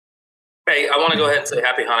Hey, I want to go ahead and say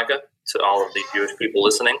Happy Hanukkah to all of the Jewish people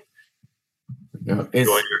listening. Yeah,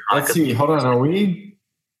 let's see. Hold on. Are we?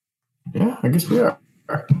 Yeah, I guess we are.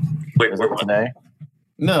 Wait, Is it today?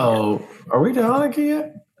 No. Are we to Hanukkah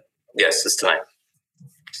yet? Yes, it's tonight.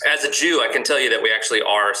 As a Jew, I can tell you that we actually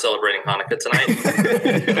are celebrating Hanukkah tonight.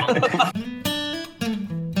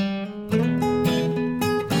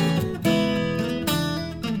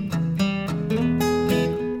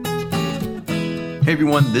 Hey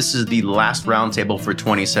everyone, this is the last roundtable for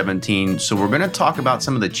 2017, so we're going to talk about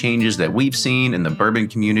some of the changes that we've seen in the bourbon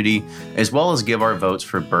community, as well as give our votes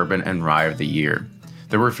for Bourbon and Rye of the Year.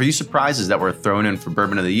 There were a few surprises that were thrown in for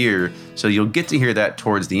Bourbon of the Year, so you'll get to hear that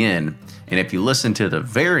towards the end. And if you listen to the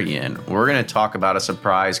very end, we're going to talk about a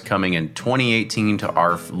surprise coming in 2018 to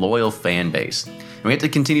our loyal fan base. And we have to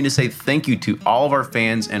continue to say thank you to all of our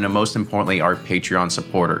fans and most importantly, our Patreon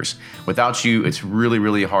supporters. Without you, it's really,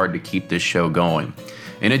 really hard to keep this show going.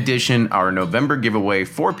 In addition, our November giveaway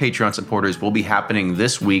for Patreon supporters will be happening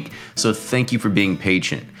this week, so thank you for being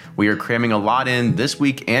patient. We are cramming a lot in this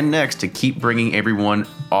week and next to keep bringing everyone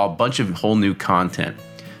a bunch of whole new content.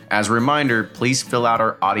 As a reminder, please fill out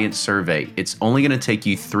our audience survey. It's only going to take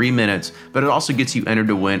you 3 minutes, but it also gets you entered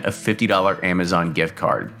to win a $50 Amazon gift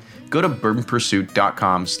card. Go to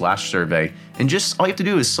bourbonpursuit.com/survey, and just all you have to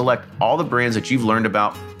do is select all the brands that you've learned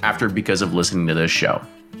about because of listening to this show.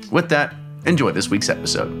 With that, enjoy this week's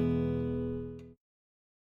episode.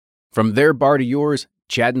 From their bar to yours,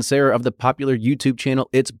 Chad and Sarah of the popular YouTube channel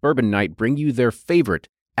It's Bourbon Night bring you their favorite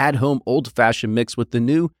at-home old-fashioned mix with the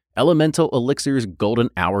new Elemental Elixirs Golden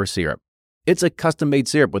Hour Syrup. It's a custom-made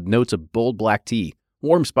syrup with notes of bold black tea,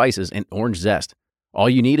 warm spices, and orange zest. All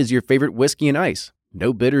you need is your favorite whiskey and ice.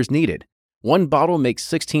 No bitters needed. One bottle makes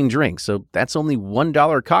 16 drinks, so that's only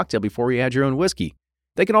 $1 a cocktail before you add your own whiskey.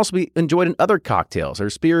 They can also be enjoyed in other cocktails or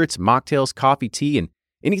spirits, mocktails, coffee, tea, and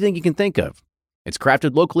anything you can think of. It's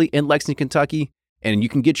crafted locally in Lexington, Kentucky, and you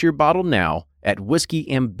can get your bottle now at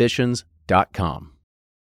whiskeyambitions.com.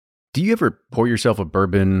 Do you ever pour yourself a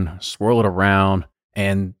bourbon, swirl it around,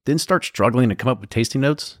 and then start struggling to come up with tasting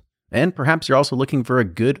notes? And perhaps you're also looking for a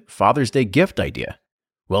good Father's Day gift idea.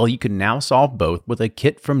 Well, you can now solve both with a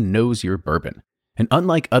kit from Knows Your Bourbon. And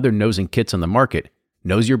unlike other nosing kits on the market,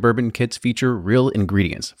 Knows Your Bourbon kits feature real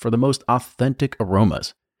ingredients for the most authentic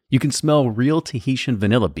aromas. You can smell real Tahitian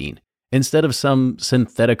vanilla bean instead of some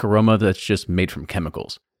synthetic aroma that's just made from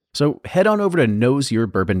chemicals. So head on over to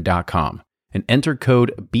knowsyourbourbon.com and enter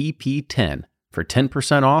code BP10 for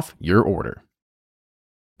 10% off your order.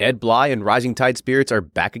 Ed Bly and Rising Tide Spirits are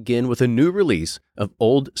back again with a new release of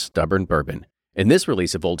Old Stubborn Bourbon. And this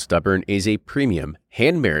release of Old Stubborn is a premium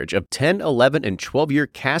hand marriage of 10, 11, and 12-year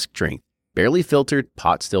cask strength, barely filtered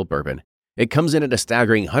pot still bourbon. It comes in at a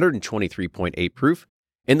staggering 123.8 proof.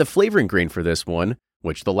 And the flavoring grain for this one,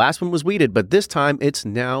 which the last one was wheated, but this time it's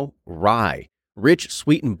now rye. Rich,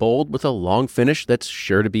 sweet, and bold with a long finish that's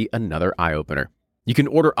sure to be another eye-opener. You can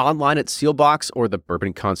order online at Sealbox or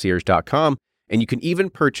thebourbonconcierge.com, and you can even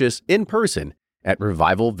purchase in person at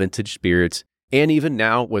Revival Vintage Spirits, and even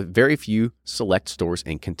now with very few select stores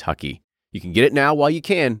in Kentucky. You can get it now while you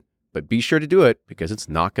can, but be sure to do it because it's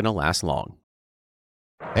not going to last long.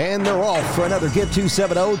 And they're off for another Get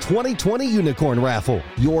 270 2020 Unicorn Raffle.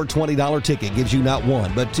 Your $20 ticket gives you not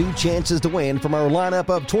one, but two chances to win from our lineup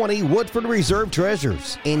of 20 Woodford Reserve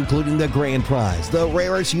treasures, including the grand prize, the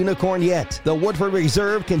rarest unicorn yet, the Woodford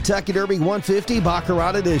Reserve Kentucky Derby 150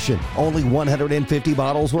 Baccarat Edition. Only 150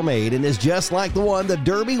 bottles were made and is just like the one the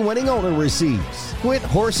Derby winning owner receives. Quit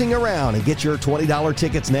horsing around and get your $20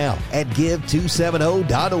 tickets now at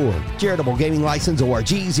give270.org. Charitable Gaming License ORG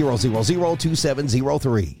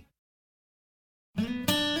 0002703.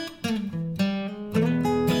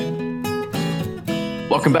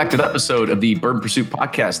 Welcome back to the episode of the Bourbon Pursuit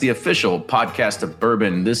Podcast, the official podcast of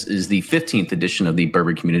bourbon. This is the 15th edition of the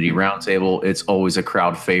Bourbon Community Roundtable. It's always a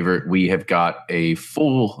crowd favorite. We have got a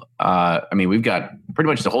full, we've got pretty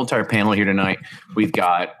much the whole entire panel here tonight. We've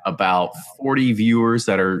got about 40 viewers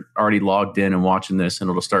that are already logged in and watching this, and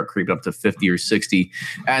it'll start creeping up to 50 or 60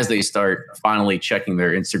 as they start finally checking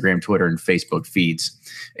their Instagram, Twitter, and Facebook feeds.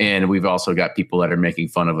 And we've also got people that are making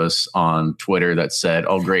fun of us on Twitter that said,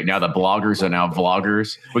 "Oh, great! Now the bloggers are now vloggers."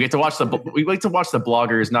 We like to watch the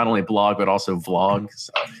bloggers not only blog but also vlog.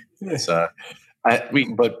 So it's,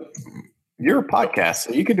 but you're a podcast,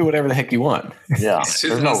 so you can do whatever the heck you want. Yeah, It's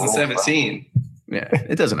 2017. yeah,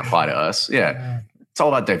 it doesn't apply to us. Yeah. It's all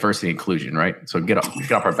about diversity and inclusion, right? So get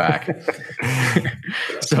off our back.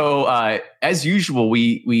 So as usual,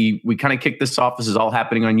 we kind of kick this off. This is all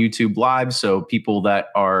happening on YouTube Live. So people that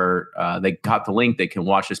are they got the link, they can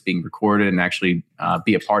watch this being recorded and actually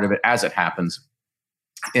be a part of it as it happens.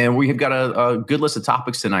 And we have got a good list of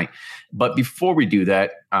topics tonight. But before we do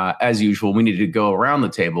that, as usual, we need to go around the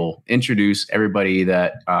table, introduce everybody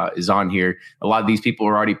that is on here. A lot of these people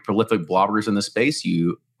are already prolific bloggers in the space.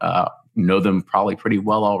 You know them probably pretty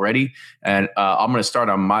well already. And I'm going to start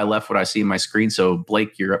on my left, what I see in my screen. So,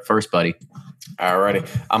 Blake, you're up first, buddy. All righty.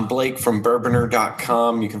 I'm Blake from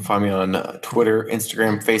Bourboner.com. You can find me on Twitter,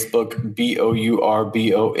 Instagram, Facebook, BOURBONR.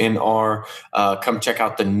 Come check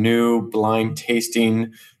out the new blind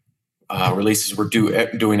tasting releases we're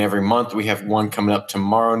doing every month. We have one coming up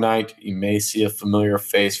tomorrow night. You may see a familiar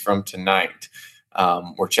face from tonight.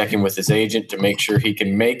 We're checking with his agent to make sure he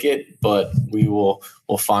can make it, but we'll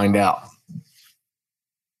find out.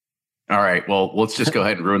 All right. Well, let's just go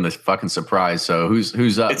ahead and ruin this fucking surprise. So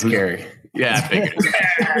who's up? It's Gary. Yeah, I figured.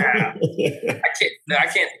 I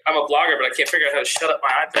can't. I'm a blogger, but I can't figure out how to shut up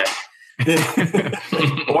my iPad.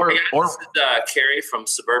 or this is Carrie from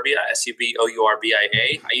Suburbia, SUBOURBIA.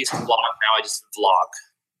 I used to blog. Now I just vlog.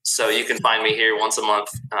 So you can find me here once a month.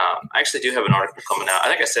 I actually do have an article coming out. I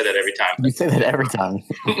think I say that every time. You say that every time.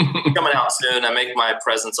 Coming out soon. I make my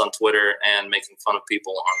presence on Twitter and making fun of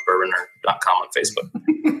people on Bourboner.com on Facebook.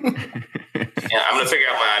 Yeah, I'm going to figure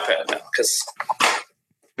out my iPad now because...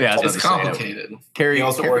 Yeah, it's complicated. Carrie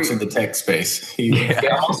also works in the tech space.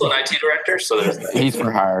 I'm also an IT director, so there's that. He's for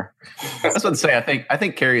hire. That's what I'd say. I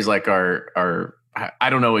think Carrie's like our I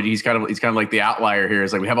don't know what he's kind of like the outlier here.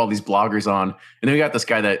 Is like we have all these bloggers on, and then we got this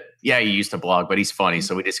guy that he used to blog, but he's funny,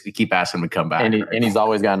 so we keep asking him to come back. And he's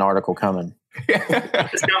always got an article coming.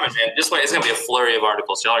 It's coming, man. Just wait, it's gonna be a flurry of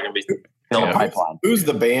articles. Y'all are gonna be pipeline. Who's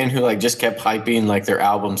the band who just kept hyping their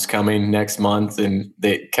album's coming next month, and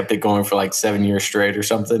they kept it going for 7 years straight or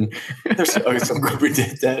something? There's some group who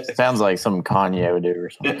did that. Sounds like some Kanye would do or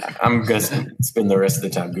something. Yeah, I'm gonna spend the rest of the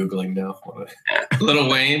time Googling now. Lil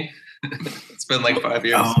Wayne. It's been 5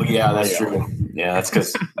 years. Oh yeah, that's true. Yeah, that's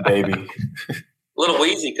because baby. Little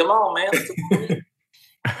Weezy, come on, man.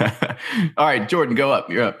 All right, Jordan, go up.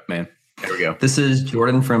 You're up, man. There we go. This is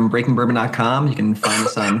Jordan from BreakingBourbon.com. You can find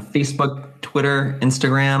us on Facebook, Twitter,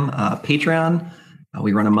 Instagram, Patreon.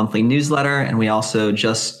 We run a monthly newsletter, and we also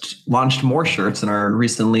just launched more shirts in our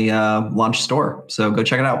recently launched store. So go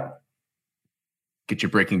check it out. Get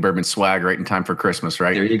your Breaking Bourbon swag right in time for Christmas,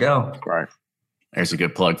 right? There you go. Right. There's a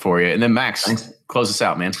good plug for you. And then Max, Close us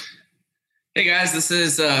out, man. Hey guys, this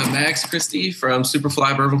is Max Christie from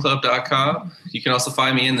SuperflyBourbonClub.com. You can also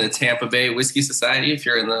find me in the Tampa Bay Whiskey Society if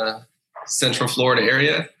you're in the Central Florida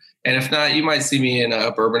area. And if not, you might see me in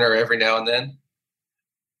Bourboner every now and then.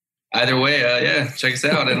 Either way, check us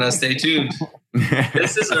out and stay tuned.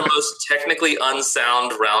 This is the most technically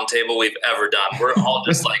unsound roundtable we've ever done. We're all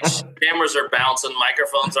just cameras are bouncing,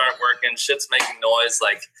 microphones aren't working, shit's making noise.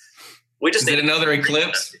 We just need another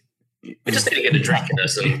eclipse. We just need to get a drink in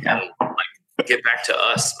this and get back to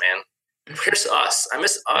us, man. Where's us? I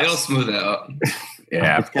miss us. It'll smooth out.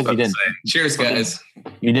 Yeah, it's because you didn't. Cheers, guys.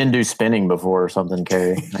 You didn't do spinning before or something,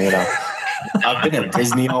 Carrie. I've been at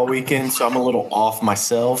Disney all weekend, so I'm a little off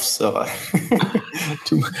myself. So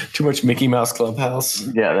too much Mickey Mouse Clubhouse.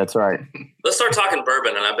 Yeah, that's right. Let's start talking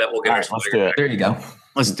bourbon, and I bet we'll get our let's do it. There you go.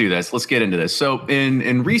 Let's do this. Let's get into this. So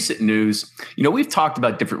in recent news, we've talked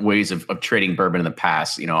about different ways of trading bourbon in the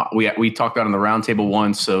past. We talked about on the roundtable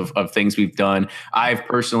once of things we've done. I've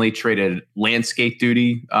personally traded landscape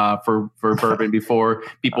duty for bourbon before.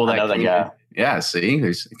 People I know that guy. Yeah, see,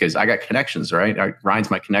 because I got connections, right?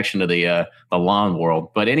 Ryan's my connection to the lawn world.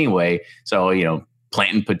 But anyway, so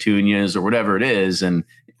planting petunias or whatever it is, and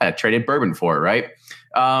I traded bourbon for it, right?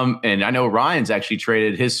 And I know Ryan's actually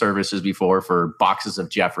traded his services before for boxes of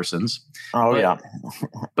Jeffersons. Oh, yeah.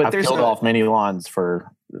 But I've killed off many lawns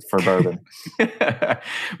for bourbon.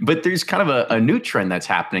 But there's kind of a new trend that's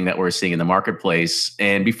happening that we're seeing in the marketplace.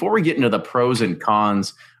 And before we get into the pros and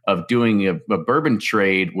cons of doing a bourbon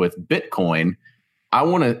trade with Bitcoin, I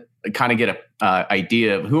want to kind of get an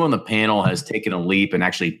idea of who on the panel has taken a leap and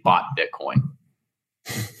actually bought Bitcoin.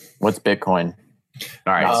 What's Bitcoin?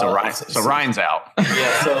 All right, so Ryan's out.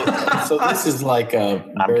 Yeah, so this is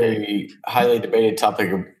a very highly debated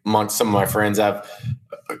topic amongst some of my friends. I have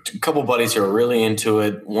a couple buddies who are really into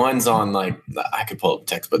it. One's on I could pull up the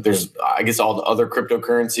text, but there's I guess all the other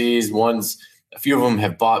cryptocurrencies. A few of them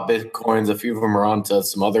have bought Bitcoins. A few of them are onto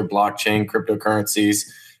some other blockchain cryptocurrencies,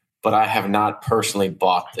 but I have not personally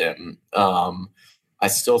bought them. I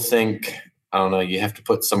still think, I don't know, you have to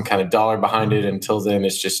put some kind of dollar behind it. Until then,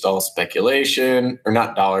 it's just all speculation. Or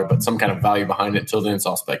not dollar, but some kind of value behind it. Until then, it's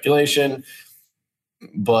all speculation.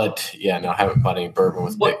 But, I haven't bought any bourbon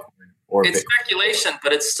with Bitcoin. It's speculation,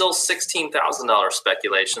 but it's still $16,000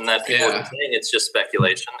 speculation that people are saying it's just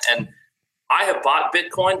speculation. And I have bought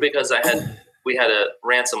Bitcoin because I had we had a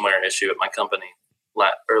ransomware issue at my company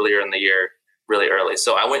earlier in the year, really early.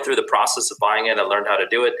 So I went through the process of buying it. I learned how to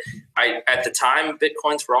do it. At the time,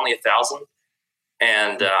 Bitcoins were only 1,000,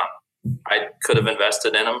 and I could have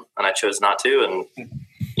invested in them, and I chose not to. And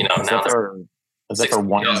is that for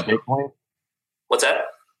one Bitcoin? What's that?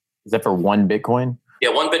 Is that for one Bitcoin? Yeah,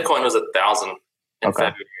 one Bitcoin was 1,000 in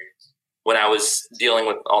February when I was dealing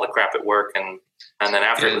with all the crap at work, and then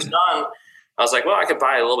after it was done, I was like, well, I could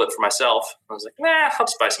buy a little bit for myself. I was like, nah, I'll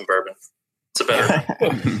just buy some bourbon. It's a better.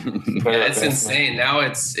 Yeah, it's insane. Now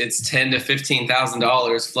it's $10,000 to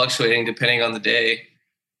 $15,000, fluctuating depending on the day.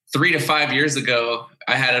 3 to 5 years ago,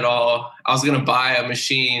 I had it all. I was going to buy a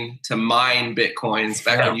machine to mine Bitcoins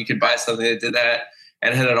back when you could buy something that did that,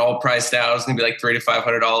 and had it all priced out. It was going to be like $300 to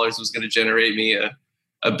 $500. It was going to generate me a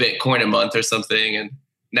Bitcoin a month or something. And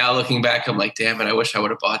now looking back, I'm like, damn it, I wish I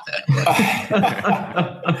would have bought that.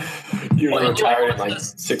 You were retired in like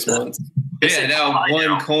 6 months. Yeah, now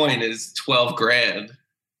one coin is $12,000.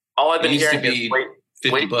 All I've been hearing is wait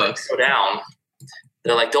for it to go down.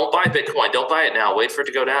 They're like, don't buy Bitcoin. Don't buy it now. Wait for it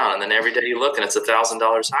to go down. And then every day you look and it's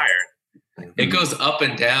 $1,000 higher. It goes up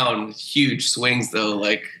and down, huge swings though.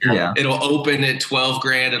 Like it'll open at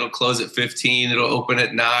 $12,000. It'll close at 15. It'll open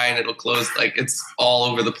at 9. It'll close, like it's all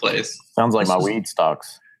over the place. Sounds like my weed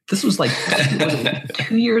stocks. This was like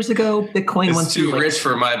 2 years ago. Bitcoin went too rich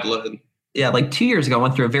for my blood. Yeah, like 2 years ago, I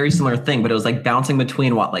went through a very similar thing, but it was like bouncing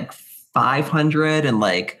between like 500 and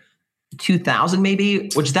like 2,000 maybe,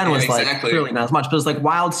 which then was like clearly not as much, but it was like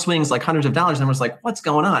wild swings, like hundreds of dollars. And I was like, what's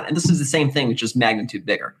going on? And this is the same thing, which is magnitude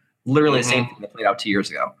bigger. Literally the same thing that played out 2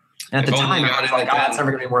 years ago. And at the time, I was like, that's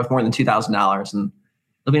never going to be worth more than $2,000. And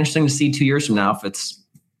it'll be interesting to see 2 years from now if it's,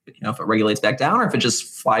 if it regulates back down or if it just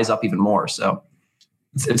flies up even more. So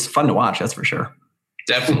it's fun to watch, that's for sure.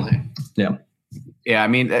 Definitely. Yeah. Yeah, I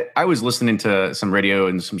mean, I was listening to some radio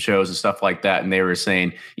and some shows and stuff like that, and they were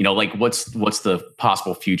saying, like, what's the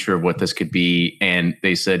possible future of what this could be? And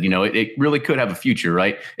they said, it really could have a future,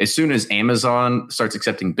 right? As soon as Amazon starts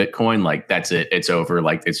accepting Bitcoin, like, that's it. It's over.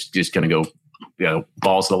 Like, it's just going to go,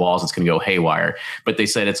 balls to the walls. It's going to go haywire. But they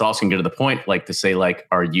said it's also going to get to the point, like, to say, like,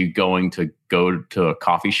 are you going to go to a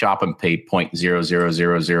coffee shop and pay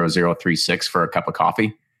 0.000036 for a cup of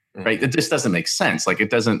coffee? Right. It just doesn't make sense. Like, it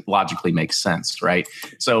doesn't logically make sense. Right.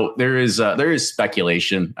 So there is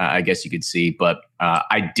speculation, I guess you could see. But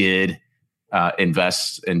I did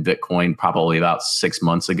invest in Bitcoin probably about 6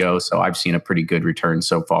 months ago. So I've seen a pretty good return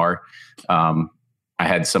so far. I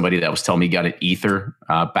had somebody that was telling me he got an Ether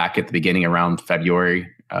back at the beginning around February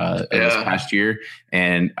of this past year.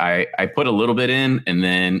 And I put a little bit in. And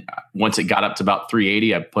then once it got up to about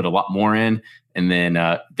 380, I put a lot more in. And then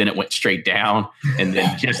it went straight down, and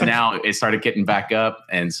then just now it started getting back up,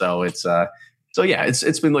 and so it's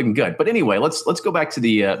been looking good. But anyway, let's go back to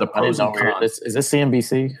the pros and cons. Is this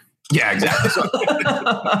CNBC? Yeah, exactly.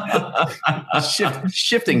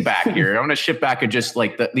 Shifting back here, I want to shift back and just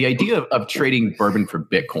like the idea of trading bourbon for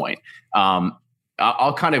Bitcoin.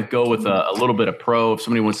 I'll kind of go with a little bit of pro. If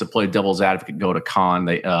somebody wants to play devil's advocate, go to con.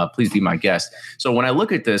 Please be my guest. So when I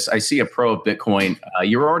look at this, I see a pro of Bitcoin.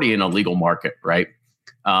 You're already in a legal market, right?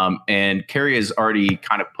 And Kerry has already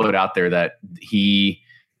kind of put out there that he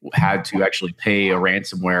had to actually pay a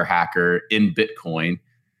ransomware hacker in Bitcoin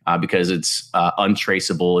because it's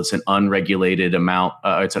untraceable. It's an unregulated amount.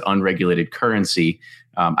 It's an unregulated currency.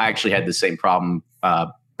 I actually had the same problem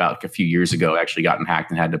about a few years ago, actually gotten hacked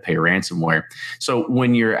and had to pay ransomware. So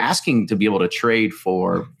when you're asking to be able to trade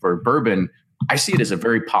for bourbon, I see it as a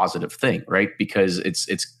very positive thing, right? Because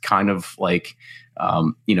it's kind of like,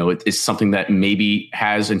 it's something that maybe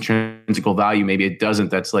has intrinsic value. Maybe it doesn't.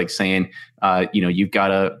 That's like saying, you've got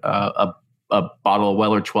a bottle of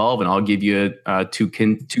Weller 12 and I'll give you two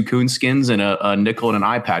coon skins and a nickel and an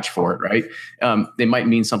eye patch for it, right? They might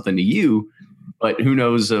mean something to you, but who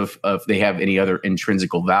knows if they have any other intrinsic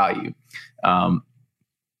value.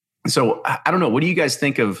 So I don't know. What do you guys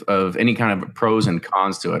think of any kind of pros and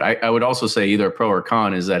cons to it? I would also say either a pro or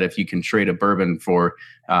con is that if you can trade a bourbon for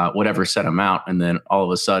whatever set amount, and then all of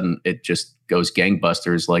a sudden it just goes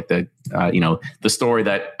gangbusters, like the story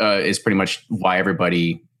that is pretty much why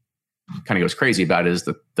everybody kind of goes crazy about it is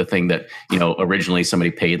the thing that, originally somebody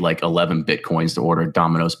paid like 11 Bitcoins to order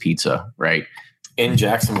Domino's pizza, right? In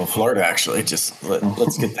Jacksonville, Florida, actually. Just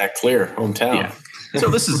let's get that clear. Hometown. Yeah. So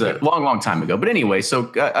this is a long time ago. But anyway, so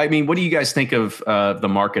what do you guys think of the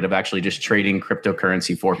market of actually just trading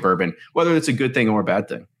cryptocurrency for bourbon, whether it's a good thing or a bad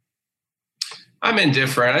thing? I'm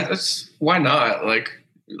indifferent. Why not?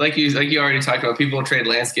 Like you already talked about, people trade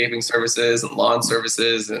landscaping services and lawn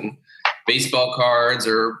services and baseball cards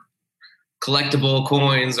or collectible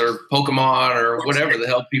coins or Pokemon or whatever the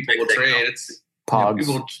hell people will trade. It's Pogs.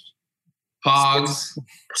 Pogs.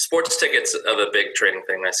 Sports tickets are the big trading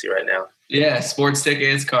thing I see right now. Yeah, sports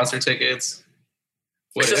tickets, concert tickets,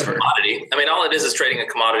 whatever. It's just commodity. I mean, all it is trading a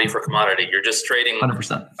commodity for commodity. You're just trading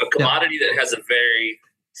 100%. a commodity that has a very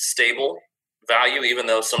stable value, even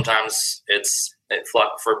though sometimes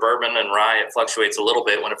for bourbon and rye, it fluctuates a little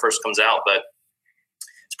bit when it first comes out. But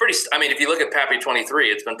it's pretty. I mean, if you look at Pappy 23,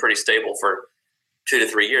 it's been pretty stable for 2 to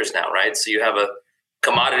 3 years now, right? So you have a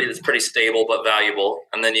commodity that's pretty stable but valuable,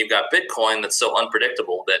 and then you've got Bitcoin that's so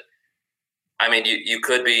unpredictable that, I mean, you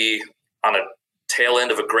could be on a tail end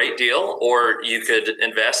of a great deal, or you could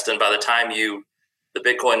invest, and by the time the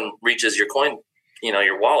Bitcoin reaches your coin,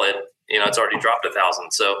 your wallet, it's already dropped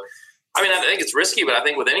 1,000. So, I mean, I think it's risky, but I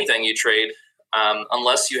think with anything you trade,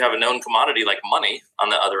 unless you have a known commodity like money on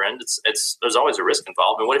the other end, there's always a risk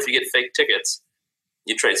involved. And what if you get fake tickets?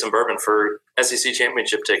 You trade some bourbon for SEC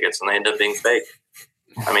championship tickets, and they end up being fake.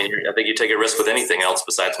 I mean, I think you take a risk with anything else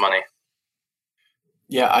besides money.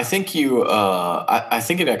 Yeah, I think I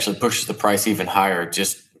think it actually pushes the price even higher,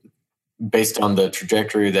 just based on the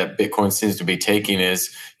trajectory that Bitcoin seems to be taking.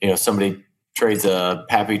 Is somebody trades a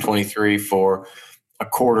Pappy 23 for a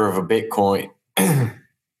quarter of a Bitcoin,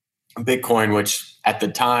 which at the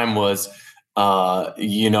time was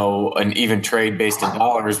an even trade based in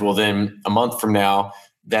dollars. Well, then a month from now,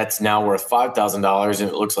 that's now worth $5,000, and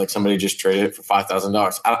it looks like somebody just traded it for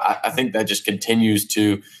 $5,000. I think that just continues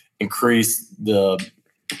to increase the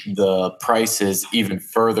prices even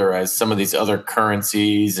further as some of these other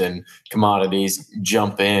currencies and commodities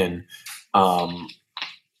jump in.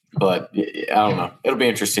 But I don't know. It'll be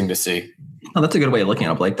interesting to see. Oh, that's a good way of looking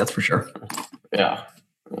at it, Blake. That's for sure. Yeah.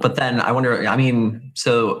 But then I wonder, I mean,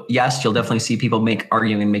 so yes, you'll definitely see people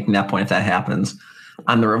arguing and making that point if that happens.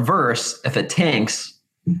 On the reverse, if it tanks,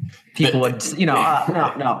 people would,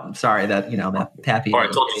 no, sorry, that Pappy. Or I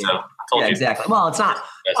told you so. Exactly. Well, it's not,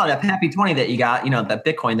 that Pappy 20 that you got, that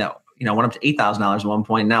Bitcoin that, went up to $8,000 at one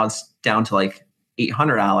point. Now it's down to like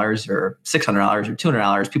 $800 or $600 or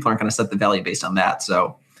 $200. People aren't going to set the value based on that.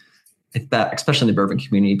 So especially in the bourbon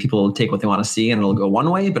community, people will take what they want to see and it'll go one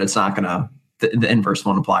way, but it's not going to, the inverse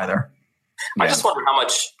won't apply there. I just wonder how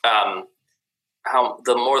much, how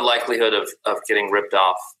the more likelihood of getting ripped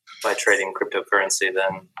off by trading cryptocurrency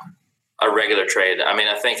than a regular trade. I mean,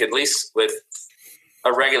 I think at least with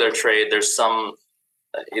a regular trade, there's some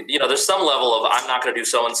level of, I'm not going to do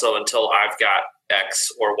so-and-so until I've got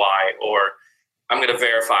X or Y, or I'm going to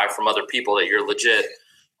verify from other people that you're legit.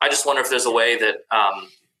 I just wonder if there's a way that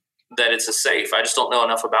it's a safe. I just don't know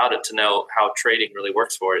enough about it to know how trading really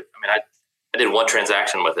works for it. I mean, I did one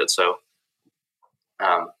transaction with it, so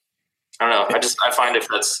I don't know. I find if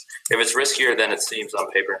it's riskier than it seems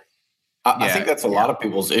on paper. I think that's a lot of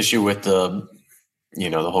people's issue with the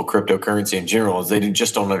whole cryptocurrency in general, is they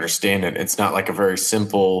just don't understand it. It's not like a very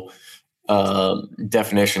simple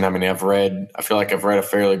definition. I mean, I feel like I've read a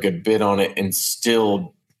fairly good bit on it and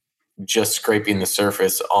still just scraping the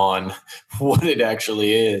surface on what it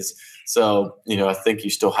actually is. So, I think you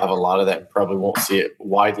still have a lot of that and probably won't see it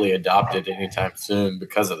widely adopted anytime soon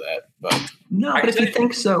because of that. But if you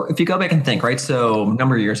think so, if you go back and think, right? So a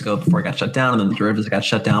number of years ago before it got shut down, and then the derivatives got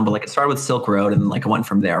shut down, but like it started with Silk Road and like it went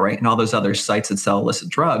from there, right? And all those other sites that sell illicit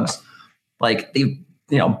drugs, like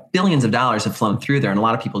billions of dollars have flown through there, and a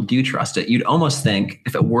lot of people do trust it. You'd almost think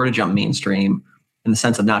if it were to jump mainstream in the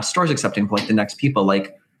sense of not stores accepting, but like the next people,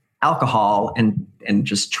 like alcohol and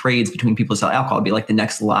just trades between people who sell alcohol would be like the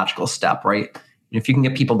next logical step, right? And if you can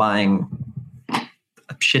get people buying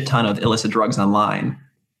a shit ton of illicit drugs online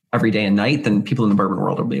every day and night, then people in the bourbon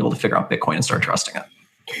world will be able to figure out Bitcoin and start trusting it.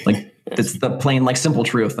 Like it's the plain, like simple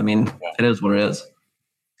truth. I mean, it is what it is.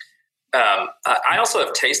 I also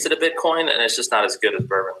have tasted a Bitcoin, and it's just not as good as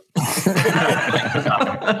bourbon.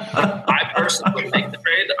 I personally would make the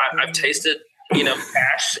trade. I've tasted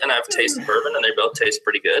cash, and I've tasted bourbon, and they both taste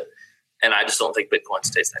pretty good. And I just don't think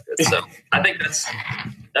Bitcoins taste that good. So I think that's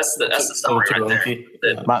the summary right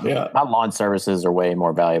there. My lawn services are way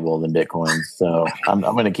more valuable than Bitcoins, so I'm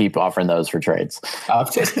going to keep offering those for trades.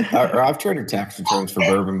 I've traded tax returns for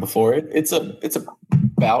bourbon before. It's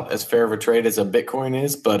about as fair of a trade as a Bitcoin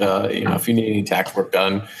is, but if you need any tax work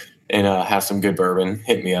done and have some good bourbon,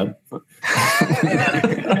 hit me up.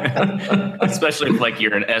 Especially if like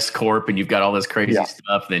you're an S corp and you've got all this crazy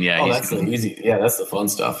stuff, then that's the easy. Yeah, that's the fun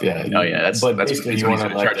stuff. Yeah. Oh yeah, that's what he's going to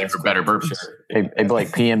charge you for better bourbons. Sure. Hey,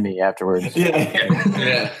 Blake, PM me afterwards.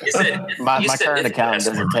 Yeah. My current account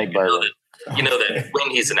doesn't take bourbon. You know that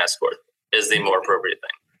when he's an escort is the more appropriate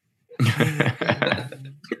thing.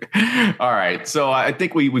 All right. So I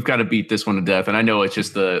think we've kind of beat this one to death. And I know it's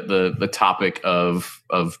just the topic of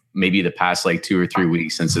maybe the past like 2 or 3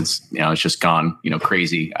 weeks since it's, it's just gone,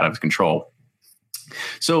 crazy out of control.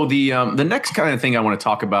 So the next kind of thing I want to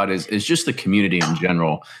talk about is just the community in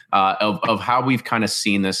general, of how we've kind of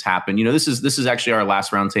seen this happen. This is actually our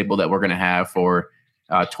last roundtable that we're going to have for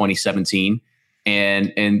 2017.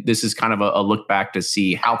 And this is kind of a look back to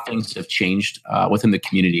see how things have changed within the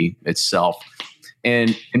community itself.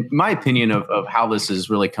 And in my opinion of how this has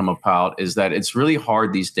really come about is that it's really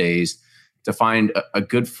hard these days to find a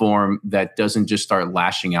good forum that doesn't just start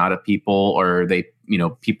lashing out at people, or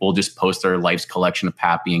people just post their life's collection of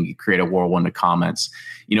Pappy and create a whirlwind of comments.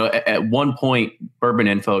 At one point, Bourbon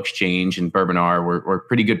Info Exchange and Bourbon R were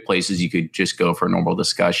pretty good places you could just go for a normal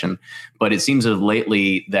discussion. But it seems of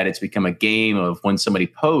lately that it's become a game of when somebody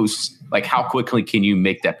posts, like how quickly can you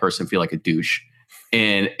make that person feel like a douche?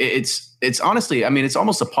 And it's honestly, it's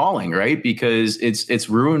almost appalling, right? Because it's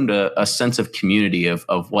ruined a sense of community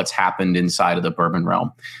of what's happened inside of the bourbon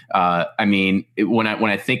realm. When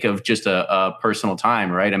I think of just a personal time,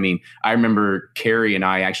 right? I remember Carrie and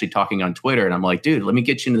I actually talking on Twitter, and I'm like, dude, let me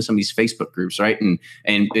get you into some of these Facebook groups, right? And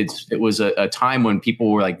it was a time when people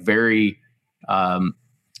were like very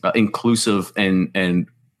inclusive and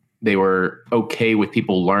they were okay with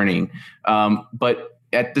people learning, but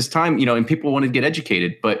at this time, and people want to get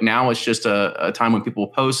educated, but now it's just a time when people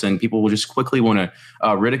post and people will just quickly want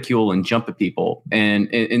to ridicule and jump at people.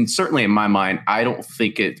 And certainly in my mind, I don't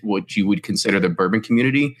think what you would consider the bourbon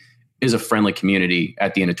community is a friendly community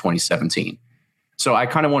at the end of 2017. So I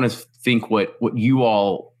kind of want to think what you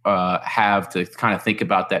all have to kind of think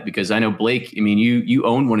about that, because I know, Blake, you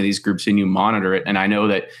own one of these groups and you monitor it. And I know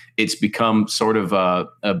that it's become sort of a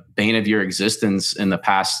bane of your existence in the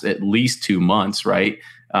past at least 2 months, right?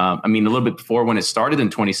 A little bit before when it started in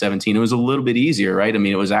 2017, it was a little bit easier, right?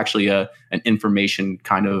 It was actually an information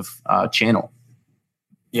kind of channel.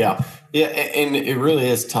 Yeah. And it really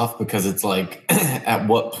is tough because it's like, at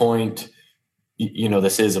what point,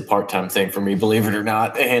 this is a part-time thing for me, believe it or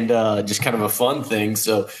not, and just kind of a fun thing.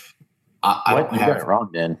 So I don't have it wrong,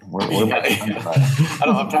 then. I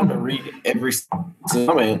don't have time to read every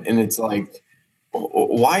comment, and it's like,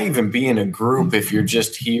 why even be in a group if you're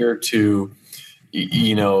just here to,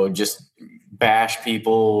 just bash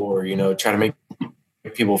people or try to make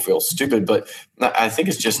people feel stupid? But I think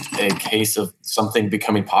it's just a case of something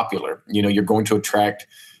becoming popular. You're going to attract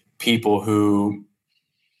people who,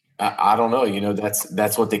 I don't know,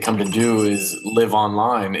 that's what they come to do, is live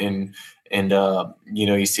online, and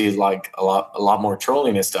you see like a lot more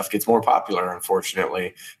trolling and stuff gets more popular,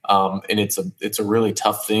 unfortunately. And it's a really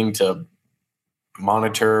tough thing to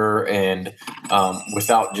monitor, and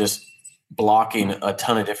without just blocking a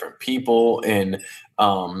ton of different people. And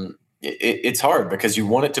it's hard because you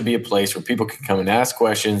want it to be a place where people can come and ask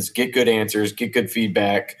questions, get good answers, get good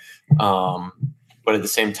feedback. But at the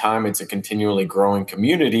same time, it's a continually growing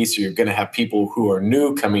community. So you're going to have people who are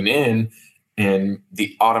new coming in, and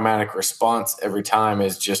the automatic response every time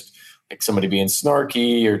is just like somebody being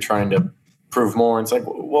snarky or trying to prove more. And it's like,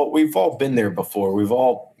 well, we've all been there before.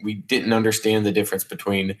 We didn't understand the difference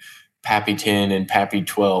between Pappy 10 and Pappy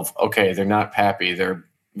 12. Okay, they're not Pappy, they're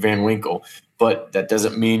Van Winkle. But that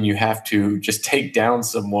doesn't mean you have to just take down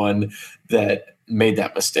someone that made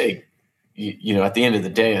that mistake. At the end of the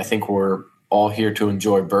day, I think we're all here to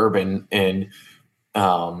enjoy bourbon. And,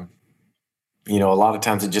 a lot of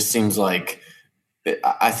times it just seems like,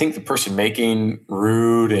 I think the person making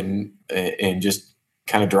rude and just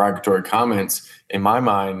kind of derogatory comments, in my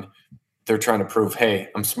mind, they're trying to prove, hey,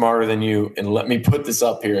 I'm smarter than you, and let me put this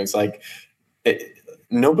up here. It's like,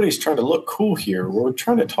 nobody's trying to look cool here. We're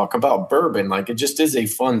trying to talk about bourbon. Like, it just is a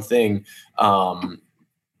fun thing.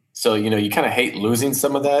 So, you kind of hate losing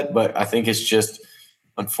some of that, but I think it's just,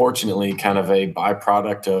 unfortunately, kind of a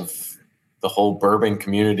byproduct of the whole bourbon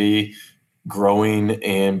community growing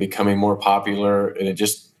and becoming more popular, and it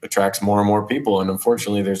just attracts more and more people. And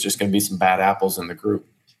unfortunately, there's just going to be some bad apples in the group.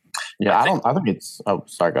 Yeah, I think it's. Oh,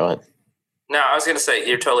 sorry. Go ahead. No, I was going to say,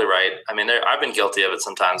 you're totally right. I've been guilty of it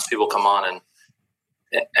sometimes. People come on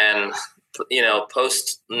and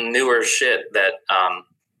post newer shit that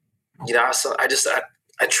So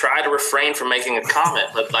I try to refrain from making a comment,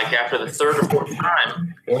 but like after the third or fourth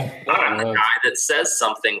time, I'm the guy that says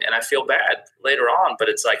something and I feel bad later on. But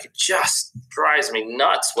it's like, it just drives me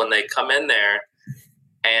nuts when they come in there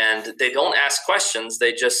and they don't ask questions.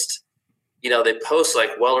 They just, they post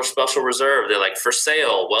like Weller Special Reserve. They're like, for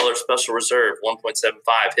sale, Weller Special Reserve, 1.75,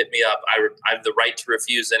 hit me up. I have the right to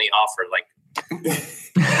refuse any offer. Like,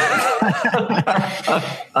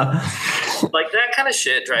 Like that kind of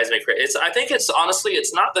shit drives me crazy. I think it's honestly,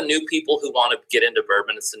 it's not the new people who want to get into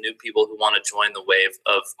bourbon. It's the new people who want to join the wave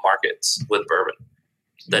of markets with bourbon.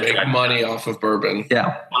 That make money off of bourbon.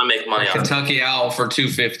 Yeah, want to make money off Kentucky Owl for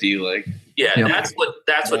 $250. Like, yeah, that's what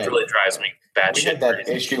really drives me bad we shit. We had that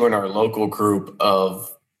issue in our local group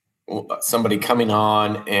of somebody coming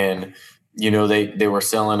on and, they were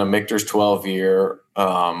selling a Michter's 12 year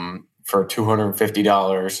for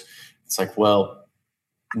 $250. It's like, well,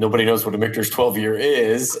 nobody knows what a Michter's 12 year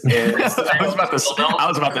is. And I was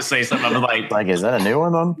about to say something. I'm like, is that a new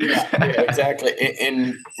one? Yeah, exactly.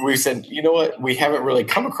 And we said, you know what? We haven't really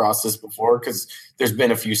come across this before because there's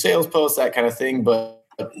been a few sales posts, that kind of thing, but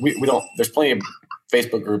we don't. There's plenty of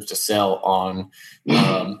Facebook groups to sell on.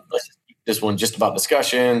 This one just about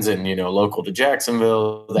discussions and local to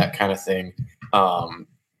Jacksonville, that kind of thing.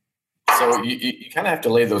 So you kind of have to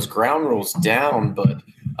lay those ground rules down, but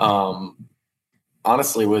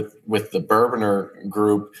honestly, with the Bourboner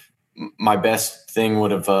group, my best thing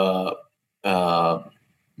would have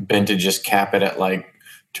been to just cap it at like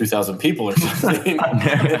 2,000 people or something,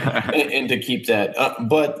 and to keep that.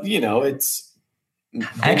 But it's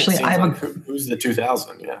actually I have who's the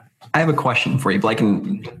 2,000? Yeah, I have a question for you, Blake,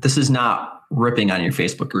 and this is not ripping on your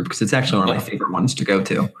Facebook group because it's actually one of my favorite ones to go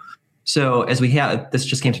to. So as we had this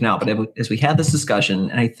just came to now, but as we had this discussion,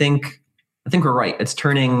 and I think we're right. It's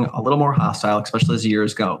turning a little more hostile, especially as the year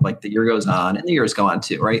goes on, and the years go on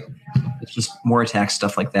too, right? It's just more attacks,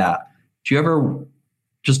 stuff like that. Do you ever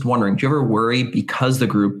worry because the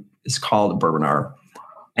group is called Bourbonar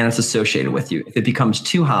and it's associated with you? If it becomes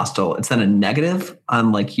too hostile, it's then a negative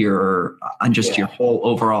on your whole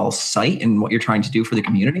overall site and what you're trying to do for the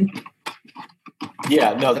community?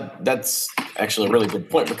 Yeah, no, that's actually a really good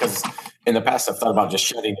point because in the past I've thought about just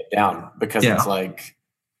shutting it down because it's like,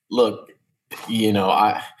 look,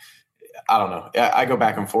 I don't know. I go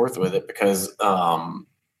back and forth with it because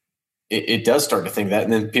it does start to think that,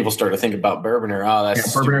 and then people start to think about Bourboner.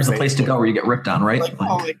 Bourboner is the place to go where you get ripped on, right?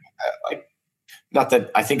 Not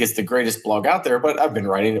that I think it's the greatest blog out there, but I've been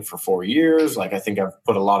writing it for 4 years. I think I've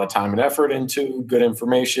put a lot of time and effort into good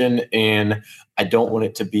information, and I don't want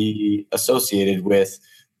it to be associated with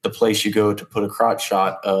the place you go to put a crotch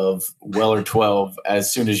shot of Weller 12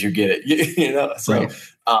 as soon as you get it, So right.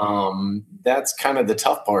 That's kind of the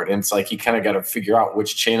tough part. And it's like, you kind of got to figure out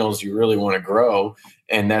which channels you really want to grow.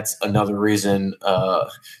 And that's another reason,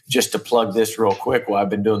 just to plug this real quick while I've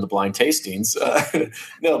been doing the blind tastings.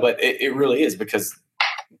 No, but it really is because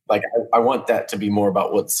I want that to be more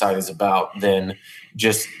about what the site is about than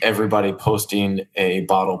just everybody posting a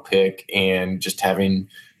bottle pick and just having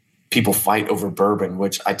people fight over bourbon,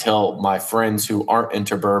 which I tell my friends who aren't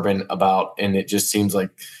into bourbon about, and it just seems like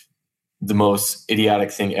the most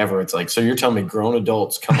idiotic thing ever. It's like, so you're telling me grown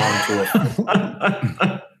adults come on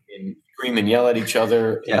to and scream and yell at each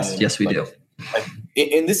other? Yes, we do.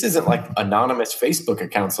 And this isn't like anonymous Facebook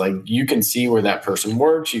accounts. Like, you can see where that person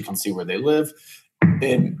works, you can see where they live,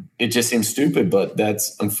 and it just seems stupid, but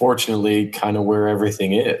that's unfortunately kind of where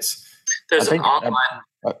everything is. There's an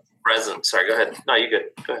online presence. Sorry, go ahead. No, you're good.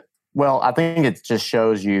 Go ahead. Well, I think it just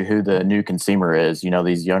shows you who the new consumer is.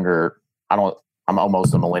 These younger, I'm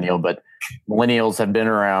almost a millennial, but millennials have been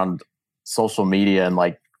around social media and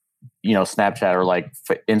Snapchat or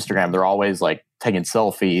Instagram. They're always taking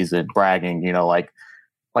selfies and bragging,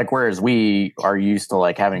 whereas we are used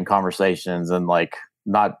to having conversations and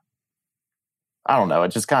not, I don't know.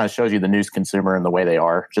 It just kind of shows you the news consumer and the way they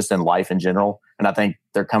are just in life in general. And I think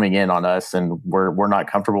they're coming in on us and we're not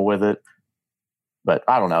comfortable with it. But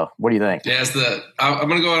I don't know. What do you think? Yeah, I'm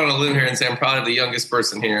going to go out on a limb here and say I'm probably the youngest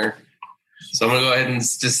person here. So I'm going to go ahead and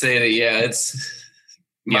just say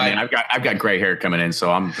that, I've got gray hair coming in,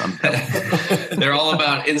 so I'm they're all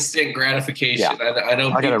about instant gratification. Yeah. I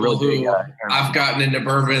know people who I've gotten into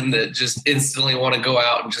bourbon that just instantly want to go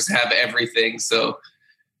out and just have everything. So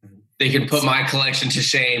they can put my collection to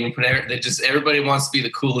shame. Everybody wants to be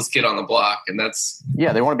the coolest kid on the block. And that's,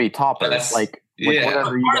 they want to be toppers.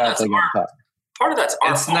 Whatever you guys think on top. Part of that's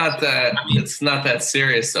it's not that it's not that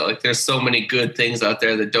serious though. There's so many good things out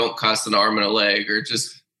there that don't cost an arm and a leg, or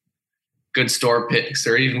just good store picks,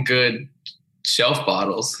 or even good shelf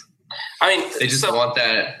bottles. They just want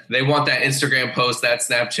that. They want that Instagram post, that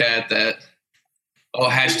Snapchat, that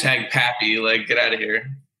hashtag Pappy. Get out of here.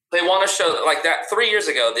 They want to show that. 3 years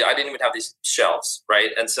ago, I didn't even have these shelves, right?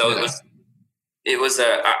 And so it was.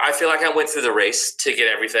 I feel like I went through the race to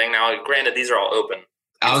get everything. Now, granted, these are all open.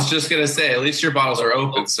 I was just going to say, at least your bottles are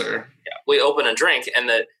open, sir. Yeah, we open and drink, and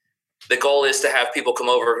the goal is to have people come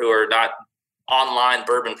over who are not online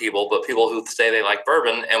bourbon people, but people who say they like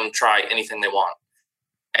bourbon and try anything they want.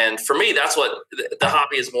 And for me, that's what the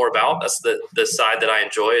hobby is more about. That's the side that I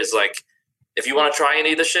enjoy, is like, if you want to try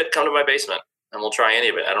any of the shit, come to my basement and we'll try any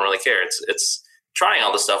of it. I don't really care. It's trying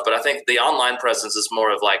all the stuff, but I think the online presence is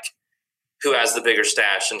more of like, who has the bigger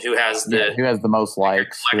stash and who has the most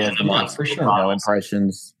likes, who has the most for sure.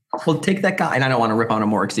 impressions. Well, take that guy, and I don't want to rip on him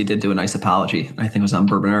more because he did do a nice apology. I think it was on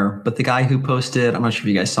Bourboneur, but the guy who posted, I'm not sure if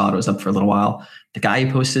you guys saw it, it was up for a little while. The guy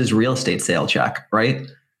who posted his real estate sale check, right?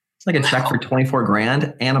 It's like a check for 24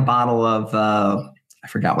 grand and a bottle of, I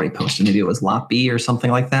forgot what he posted. Maybe it was Lot B or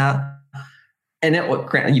something like that.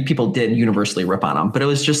 And people did universally rip on him, but it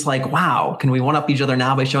was just like, wow, can we one up each other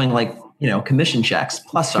now by showing like, commission checks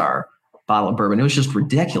plus our bottle of bourbon? It was just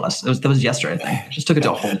ridiculous. That was yesterday, I think. Just took it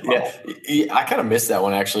to a whole level. Yeah, I kind of missed that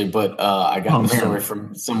one actually, but I got the story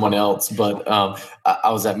from someone else. But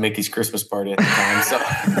I was at Mickey's Christmas party at the time, so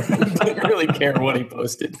I didn't really care what he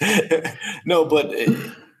posted. No, but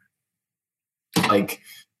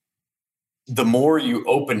the more you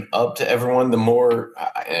open up to everyone, the more,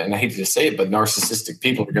 and I hate to say it, but narcissistic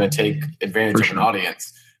people are going to take advantage of an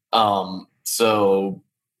audience. So,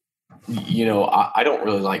 I don't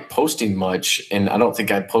really like posting much, and I don't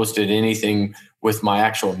think I posted anything with my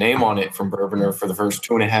actual name on it from Bourboneur for the first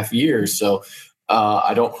 2.5 years. So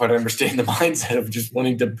I don't quite understand the mindset of just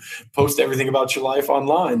wanting to post everything about your life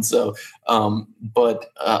online. So,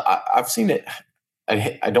 but I've seen it.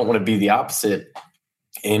 I don't want to be the opposite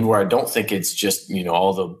end, where I don't think it's just,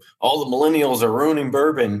 all the millennials are ruining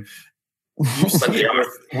bourbon. You see it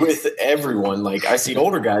with everyone. Like, I see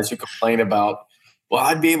older guys who complain about, well,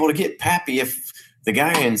 I'd be able to get Pappy if the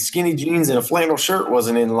guy in skinny jeans and a flannel shirt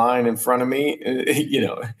wasn't in line in front of me.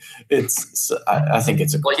 I think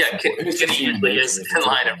it's a Kenny usually is in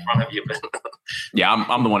line in front of you. But yeah,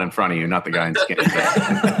 I'm the one in front of you, not the guy in skinny jeans.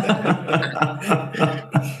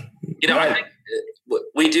 I think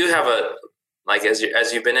we do have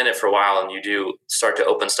as you've been in it for a while and you do start to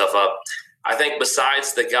open stuff up, I think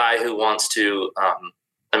besides the guy who wants to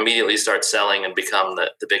immediately start selling and become the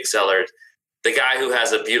big seller, the guy who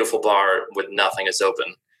has a beautiful bar with nothing is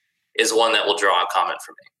open is one that will draw a comment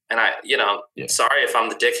from me. And sorry if I'm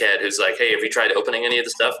the dickhead who's like, hey, have you tried opening any of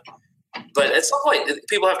the stuff? But at some point,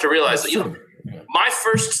 people have to realize that, my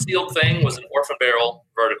first sealed thing was an Orphan Barrel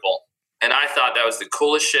vertical. And I thought that was the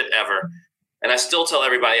coolest shit ever. And I still tell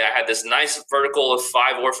everybody I had this nice vertical of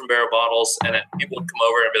 5 Orphan Barrel bottles, and then people would come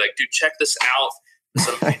over and be like, dude, check this out.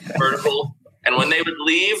 Some vertical. And when they would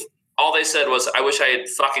leave, all they said was, I wish I had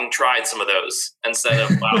fucking tried some of those instead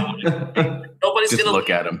of, wow, nobody's going to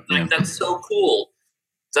look at them. Like, that's so cool.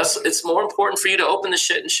 It's more important for you to open the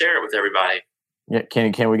shit and share it with everybody. Yeah.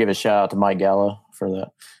 Can we give a shout out to Mike Gallo for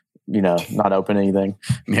that? Not open anything.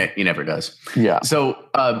 Yeah, he never does. Yeah. So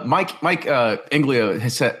Mike Inglima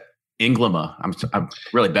has said, Inglima. I'm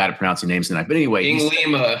really bad at pronouncing names tonight. But anyway.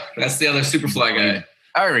 Inglima. That's the other Superfly guy.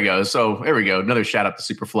 There we go. So there we go. Another shout out to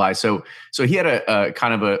Superfly. So he had a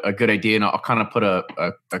kind of a good idea, and I'll kind of put a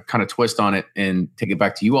kind of twist on it and take it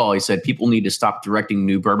back to you all. He said people need to stop directing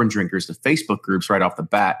new bourbon drinkers to Facebook groups right off the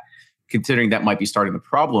bat, considering that might be starting the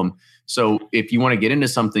problem. So if you want to get into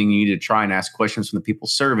something, you need to try and ask questions from the people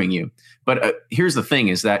serving you. But here's the thing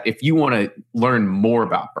is that if you want to learn more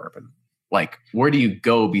about bourbon, like where do you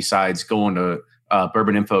go besides going to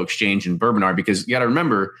Bourbon Info Exchange and Bourbonard? Because you got to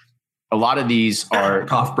remember, a lot of these are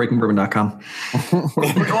breakingbourbon.com.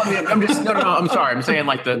 I'm sorry. I'm saying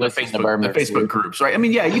like the Facebook groups, right? I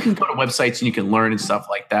mean, yeah, you can go to websites and you can learn and stuff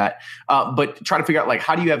like that. But try to figure out like,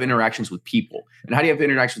 how do you have interactions with people, and how do you have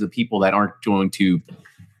interactions with people that aren't going to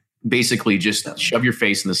basically just shove your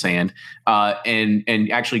face in the sand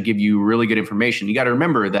and actually give you really good information. You got to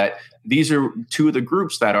remember that these are two of the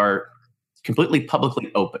groups that are completely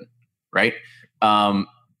publicly open, right?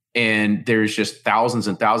 And there's just thousands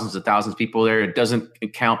and thousands and thousands of people there. It doesn't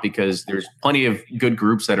count because there's plenty of good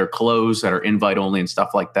groups that are closed, that are invite only and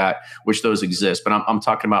stuff like that, which those exist. But I'm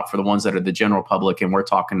talking about for the ones that are the general public, and we're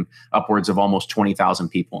talking upwards of almost 20,000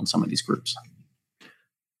 people in some of these groups.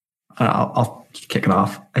 I'll kick it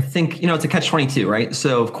off. I think, it's a catch-22, right?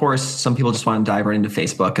 So, of course, some people just want to dive right into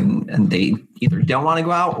Facebook and they either don't want to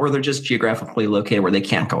go out or they're just geographically located where they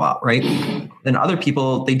can't go out, right? Then other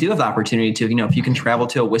people, they do have the opportunity to, if you can travel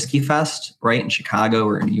to a whiskey fest, right, in Chicago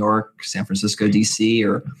or New York, San Francisco, DC,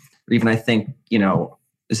 or even I think,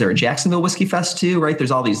 is there a Jacksonville Whiskey Fest too, right?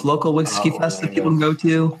 There's all these local whiskey fests that people can go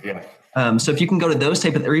to. Yeah. So if you can go to those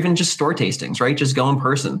type of, or even just store tastings, right? Just go in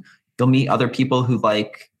person. You'll meet other people who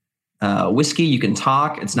like whiskey. You can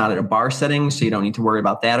talk. It's not at a bar setting, so you don't need to worry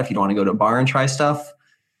about that if you don't want to go to a bar and try stuff,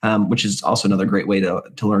 which is also another great way to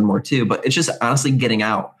learn more too. But it's just honestly getting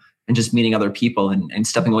out. and just meeting other people and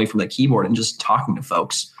stepping away from the keyboard and just talking to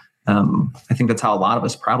folks. I think that's how a lot of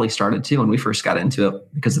us probably started too when we first got into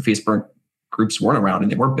it, because the Facebook groups weren't around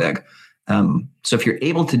and they weren't big. So if you're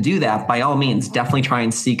able to do that, by all means, definitely try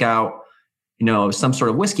and seek out, some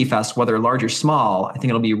sort of whiskey fest, whether large or small. I think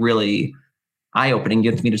it'll be really eye-opening.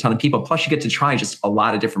 You get to meet a ton of people. Plus, you get to try just a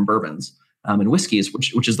lot of different bourbons and whiskeys,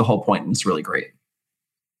 which is the whole point, and it's really great.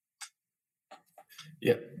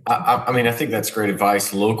 Yeah. I think that's great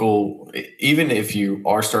advice. Local, even if you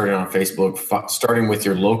are starting on Facebook, starting with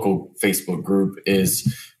your local Facebook group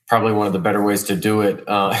is probably one of the better ways to do it.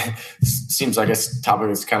 Seems like a topic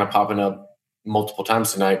that's kind of popping up multiple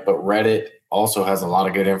times tonight, but Reddit also has a lot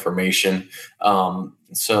of good information.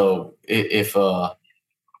 So if I've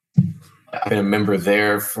been a member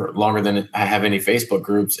there for longer than I have any Facebook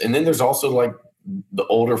groups. And then there's also like the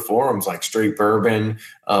older forums like Straight Bourbon,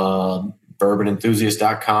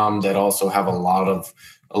 bourbonenthusiast.com that also have a lot of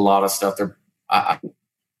stuff there. I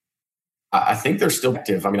think they're still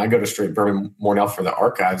active. I go to Straight Bourbon more now for the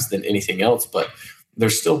archives than anything else, but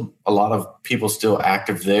there's still a lot of people still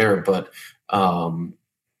active there. But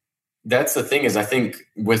that's the thing is, I think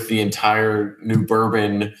with the entire new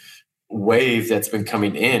bourbon wave that's been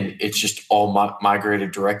coming in, it's just all migrated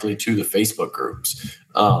directly to the Facebook groups,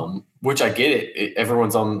 which I get it.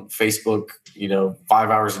 Everyone's on Facebook, 5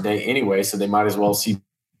 hours a day anyway, so they might as well see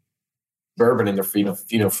bourbon in their feed of,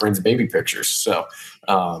 friends' baby pictures. So,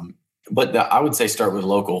 but I would say start with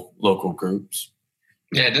local groups.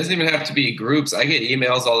 Yeah, it doesn't even have to be groups. I get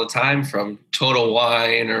emails all the time from Total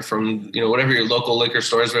Wine or from, whatever your local liquor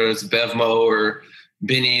stores, whether it's Bevmo or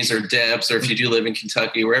Binny's or Debs, or if you do live in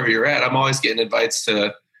Kentucky, wherever you're at, I'm always getting invites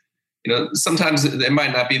to, sometimes it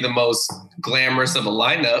might not be the most glamorous of a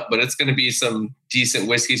lineup, but it's going to be some decent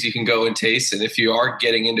whiskeys you can go and taste. And if you are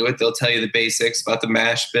getting into it, they'll tell you the basics about the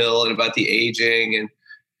mash bill and about the aging and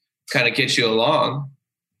kind of get you along.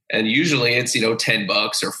 And usually it's, $10 or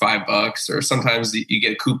 $5, or sometimes you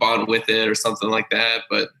get a coupon with it or something like that.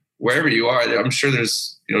 But wherever you are, I'm sure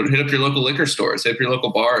there's, hit up your local liquor stores, hit up your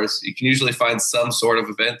local bars. You can usually find some sort of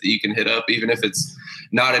event that you can hit up, even if it's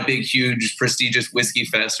not a big, huge, prestigious whiskey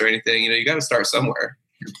fest or anything. You got to start somewhere.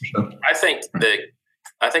 I think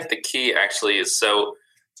the key actually is, so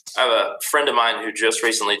I have a friend of mine who just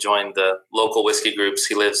recently joined the local whiskey groups.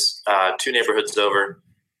 He lives 2 neighborhoods over.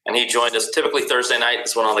 And he joined us. Typically Thursday night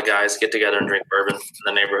is when all the guys get together and drink bourbon in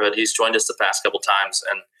the neighborhood. He's joined us the past couple times.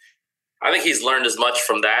 And I think he's learned as much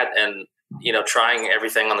from that and, trying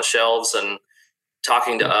everything on the shelves and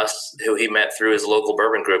talking to us who he met through his local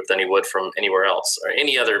bourbon group than he would from anywhere else or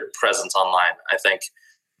any other presence online. I think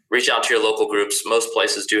reach out to your local groups. Most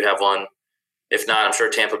places do have one. If not, I'm sure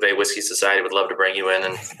Tampa Bay Whiskey Society would love to bring you in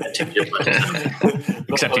and take you.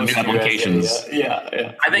 Accepting new applications.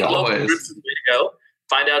 Yeah. I think local groups is the way to go.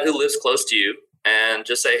 Find out who lives close to you and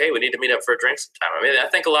just say, hey, we need to meet up for a drink sometime. I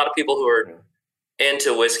think a lot of people who are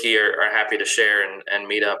into whiskey are happy to share and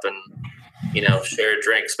meet up and, share a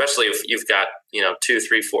drink, especially if you've got, 2,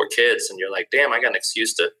 3, 4 kids and you're like, damn, I got an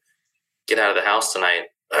excuse to get out of the house tonight.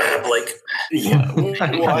 Blake. Yeah.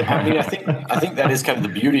 Well, I think that is kind of the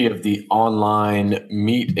beauty of the online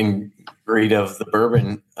meet and greet of the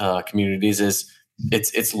bourbon communities is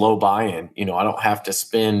it's low buy-in. I don't have to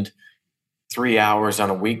spend 3 hours on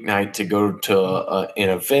a weeknight to go to an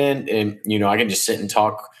event, and I can just sit and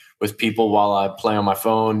talk with people while I play on my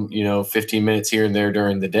phone. 15 minutes here and there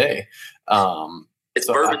during the day. It's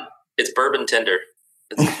bourbon. It's bourbon tender.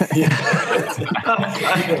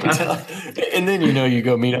 And then you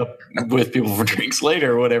go meet up with people for drinks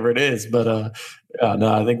later or whatever it is. But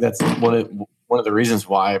no, I think that's one of the reasons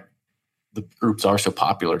why the groups are so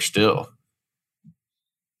popular still.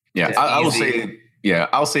 Yeah, I will say. Yeah,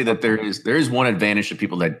 I'll say that there is one advantage to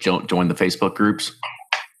people that don't join the Facebook groups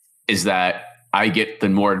is that I get the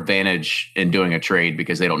more advantage in doing a trade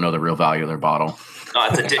because they don't know the real value of their bottle. Oh,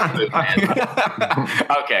 it's a dick move, man.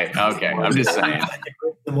 Okay. I'm just saying.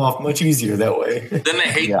 Them off much easier that way. Then they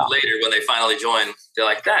hate you later when they finally join. They're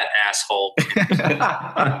like, that asshole.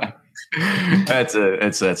 That's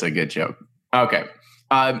a good joke. Okay.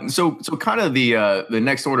 So kind of the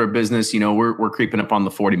next order of business, we're creeping up on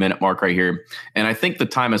the 40-minute mark right here. And I think the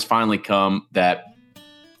time has finally come that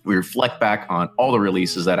we reflect back on all the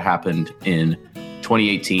releases that happened in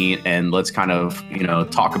 2018. And let's kind of,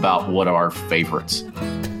 talk about what are our favorites.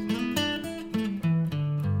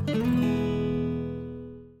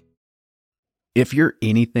 If you're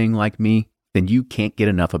anything like me, then you can't get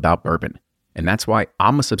enough about bourbon. And that's why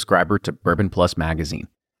I'm a subscriber to Bourbon Plus magazine.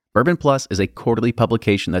 Bourbon Plus is a quarterly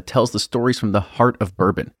publication that tells the stories from the heart of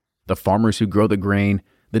bourbon, the farmers who grow the grain,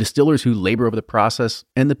 the distillers who labor over the process,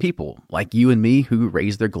 and the people like you and me who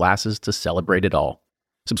raise their glasses to celebrate it all.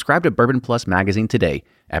 Subscribe to Bourbon Plus magazine today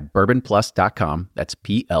at bourbonplus.com, that's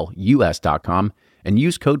PLUS.com, and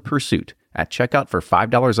use code PURSUIT at checkout for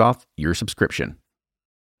 $5 off your subscription.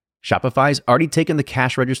 Shopify's already taken the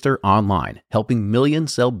cash register online, helping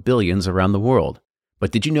millions sell billions around the world.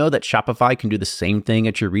 But did you know that Shopify can do the same thing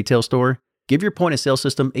at your retail store? Give your point of sale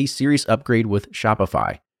system a serious upgrade with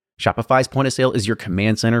Shopify. Shopify's point of sale is your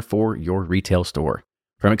command center for your retail store.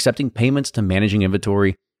 From accepting payments to managing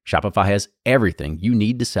inventory, Shopify has everything you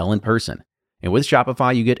need to sell in person. And with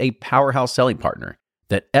Shopify, you get a powerhouse selling partner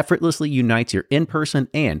that effortlessly unites your in-person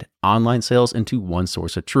and online sales into one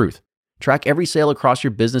source of truth. Track every sale across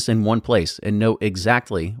your business in one place and know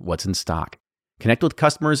exactly what's in stock. Connect with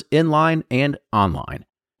customers in line and online.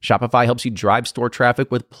 Shopify helps you drive store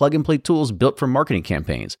traffic with plug-and-play tools built for marketing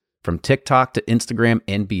campaigns, from TikTok to Instagram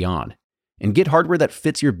and beyond. And get hardware that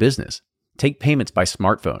fits your business. Take payments by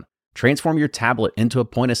smartphone. Transform your tablet into a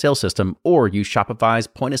point-of-sale system or use Shopify's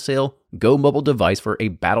point-of-sale Go mobile device for a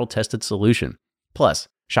battle-tested solution. Plus,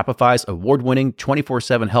 Shopify's award-winning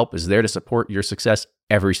 24/7 help is there to support your success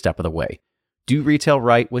every step of the way. Do retail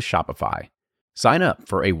right with Shopify. Sign up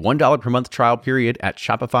for a $1 per month trial period at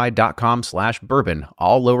shopify.com/bourbon,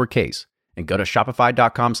 all lowercase, and go to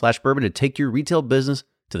shopify.com/bourbon to take your retail business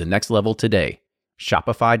to the next level today.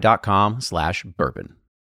 Shopify.com/bourbon.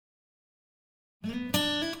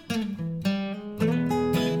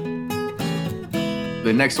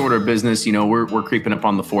 The next order of business, we're creeping up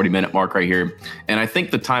on the 40-minute mark right here. And I think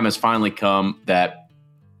the time has finally come that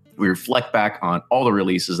we reflect back on all the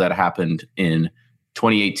releases that happened in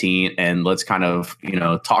 2018. And let's kind of,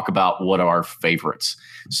 talk about what are our favorites.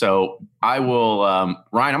 So I will,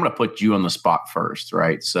 Ryan, I'm going to put you on the spot first,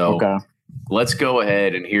 right? So Let's go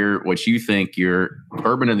ahead and hear what you think your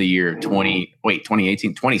bourbon of the year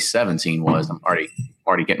 2017 was. I'm already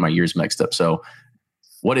getting my years mixed up. So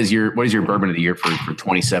what is your bourbon of the year for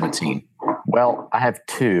 2017? Well, I have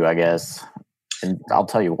two, I guess, and I'll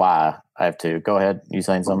tell you why I have two. Go ahead. You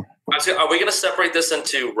saying something? Are we going to separate this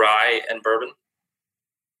into rye and bourbon?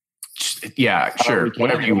 Yeah, sure.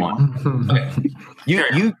 Whatever you want.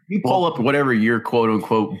 You pull up whatever your quote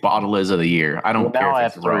unquote bottle is of the year. I don't care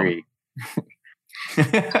if it's three.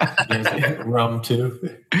 Rum too.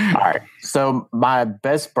 All right. So my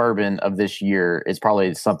best bourbon of this year is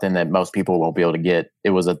probably something that most people won't be able to get.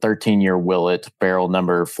 It was a 13-year Willet barrel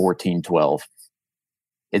number 1412.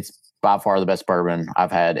 It's by far the best bourbon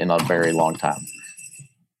I've had in a very long time.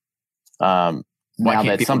 Now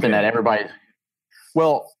that's something that everybody.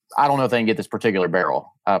 Well, I don't know if they can get this particular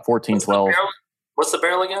barrel. 1412. What's the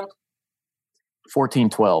barrel again?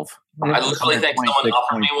 1412. I literally think someone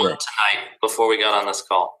offered me one tonight before we got on this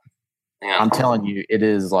call. Yeah. I'm telling you, it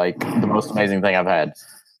is like the most amazing thing I've had.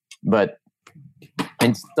 But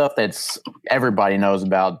and stuff that's everybody knows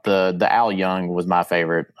about, the Al Young was my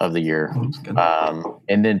favorite of the year.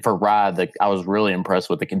 And then for rye, I was really impressed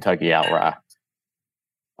with the Kentucky Out Rye.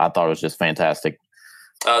 I thought it was just fantastic.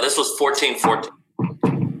 This was 1414.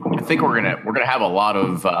 I think we're gonna have a lot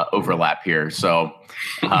of overlap here. So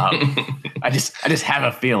I just have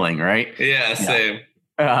a feeling, right? Yeah, same.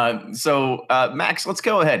 So Max, let's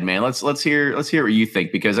go ahead, man. Let's hear what you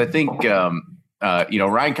think, because I think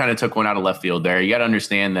Ryan kind of took one out of left field there. You got to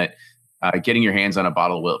understand that getting your hands on a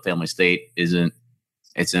bottle of Willet Family Estate it's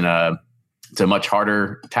a much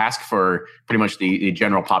harder task for pretty much the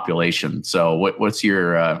general population. So what's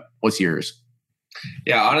yours?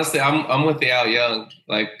 Yeah, honestly, I'm with the Al Young.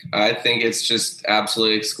 Like, I think it's just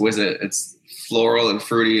absolutely exquisite. It's floral and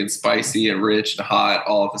fruity and spicy and rich and hot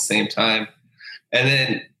all at the same time. And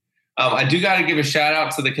then I do got to give a shout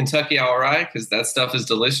out to the Kentucky Owl Rye, because that stuff is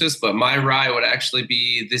delicious. But my rye would actually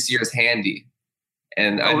be this year's Handy.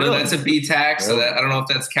 And I know that's a B tax, so I don't know if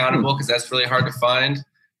that's countable, because that's really hard to find.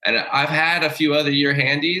 And I've had a few other year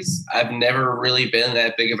Handies. I've never really been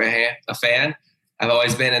that big of a fan. I've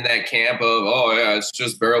always been in that camp of, it's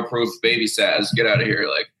just barrel proof baby Saz, get out of here.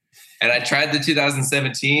 And I tried the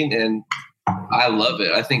 2017 and I love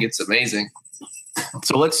it. I think it's amazing.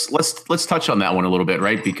 So let's touch on that one a little bit,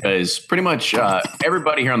 right? Because pretty much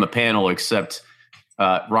everybody here on the panel except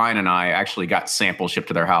Ryan and I actually got samples shipped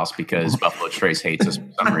to their house because Buffalo Trace hates us for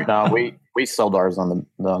some reason. No, we sold ours on the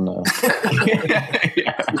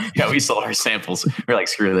yeah, we sold our samples. We're like,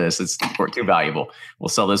 screw this, it's too valuable. We'll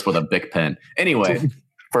sell this with a Bic pen. Anyway,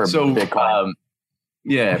 for Bitcoin.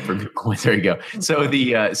 Yeah, for Bitcoin. There you go. So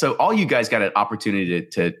so all you guys got an opportunity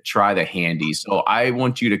to try the Handy. So I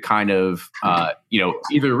want you to kind of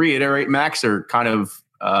either reiterate Max or kind of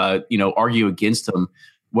argue against them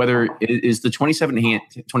whether is the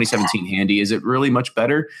 2017 Handy, is it really much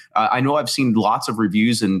better? I know I've seen lots of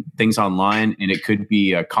reviews and things online, and it could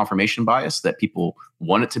be a confirmation bias that people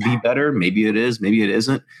want it to be better. Maybe it is, maybe it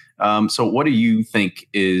isn't. So what do you think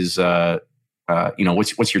is,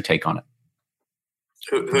 what's your take on it?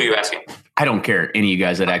 Who are you asking? I don't care. Any of you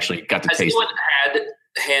guys that actually got to taste it. Has anyone had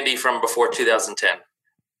Handy from before 2010?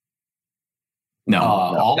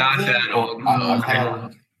 No. Not that old.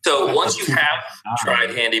 So once you have tried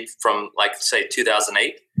Handy from, like, say,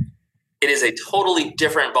 2008, it is a totally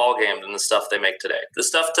different ballgame than the stuff they make today. The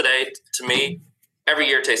stuff today, to me, every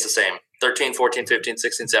year tastes the same. 13, 14, 15,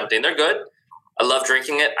 16, 17. They're good. I love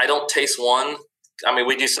drinking it. I don't taste one. I mean,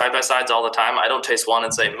 we do side-by-sides all the time. I don't taste one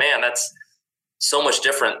and say, man, that's so much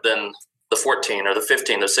different than the 14 or the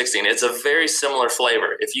 15 or 16. It's a very similar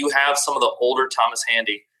flavor. If you have some of the older Thomas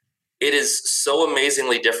Handy, it is so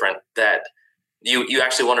amazingly different that you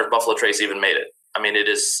actually wonder if Buffalo Trace even made it. I mean, it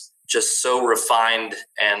is just so refined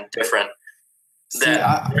and different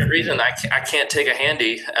that for the reason I can't take a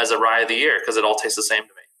Handy as a Rye of the Year because it all tastes the same to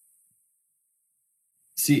me.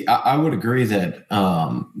 See, I would agree that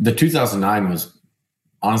the 2009 was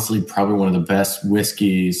honestly probably one of the best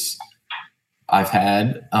whiskeys I've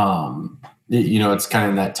had. It's kind of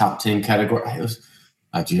in that top 10 category. It was,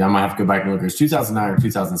 I might have to go back and look. It was 2009 or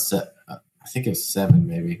 2007. I think it was 7,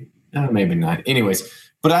 maybe. Maybe 9. Anyways,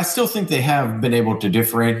 but I still think they have been able to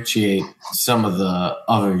differentiate some of the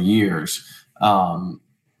other years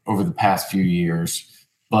over the past few years.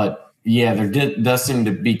 But yeah, there does seem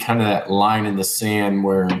to be kind of that line in the sand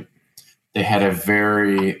where they had a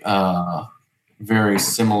very, very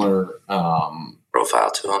similar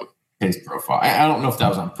profile to them. Taste profile. I don't know if that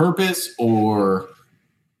was on purpose or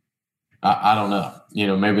I don't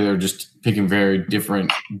know. Maybe they're just picking very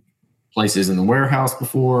different places in the warehouse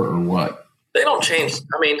before or what. They don't change.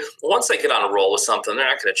 I mean, once they get on a roll with something, they're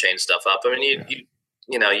not going to change stuff up. I mean,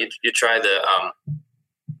 you try the.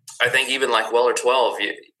 I think even like Weller 12,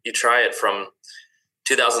 you try it from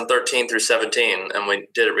 2013 through 17, and we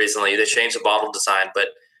did it recently. They changed the bottle design, but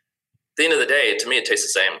at the end of the day, to me, it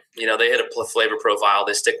tastes the same. They hit a flavor profile.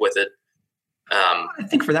 They stick with it. I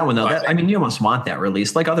think for that one, though, you almost want that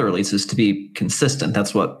release, like other releases, to be consistent.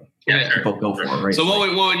 That's what people go for, right? So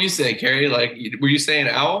what would you say, Kerry? Like, were you saying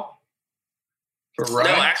Owl? For Rye?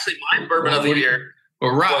 No, actually, my bourbon of the year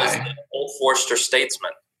was the Old Forester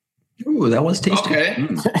Statesman. Ooh, that was tasty. Okay,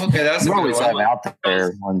 that's you a always good have one. out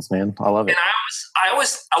there ones, man. I love it. And I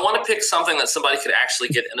want to pick something that somebody could actually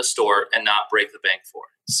get in a store and not break the bank for.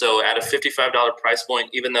 So at a $55 price point,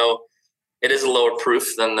 even though it is a lower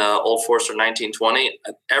proof than the Old Forester 1920,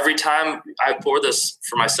 every time I pour this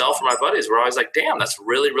for myself or my buddies, we're always like, damn, that's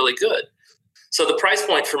really, really good. So the price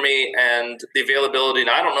point for me and the availability, and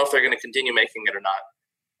I don't know if they're going to continue making it or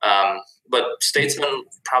not. But Statesman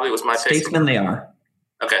probably was my pick. Statesman, they are.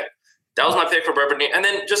 Okay. That was my pick for bourbon. And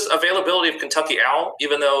then just availability of Kentucky Owl,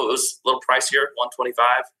 even though it was a little pricier, $125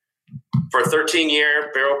 for a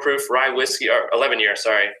 13-year barrel proof rye whiskey, or 11-year,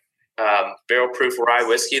 barrel proof rye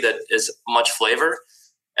whiskey that is much flavor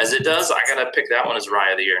as it does. I got to pick that one as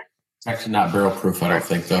Rye of the Year. It's actually not barrel proof, I don't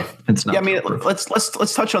think, though. It's not. Yeah, I mean, let's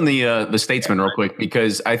touch on the Statesman real quick,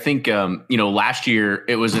 because I think last year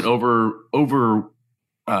it was an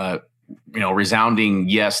resounding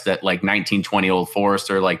yes that like 1920 Old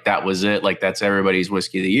Forester, like that was it, like that's everybody's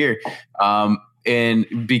whiskey of the year, and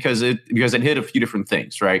because it hit a few different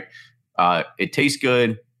things, right? It tastes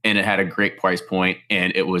good, and it had a great price point,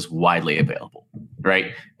 and it was widely available,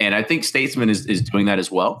 right? And I think Statesman is doing that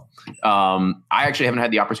as well. I actually haven't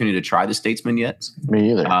had the opportunity to try the Statesman yet.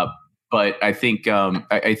 Me either. But I think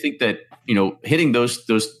I think that hitting those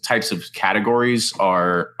types of categories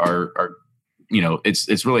are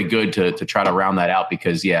it's really good to try to round that out,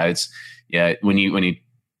 because when you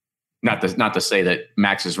not to say that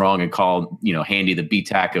Max is wrong and call Handy the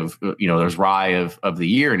BTAC of there's Rye of the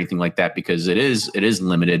year or anything like that, because it is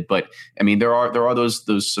limited, but I mean there are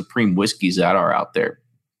those supreme whiskeys that are out there.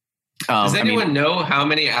 Does anyone know how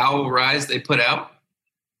many Owl Ryes they put out?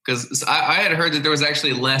 Because I had heard that there was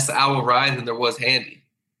actually less Owl Rye than there was Handy.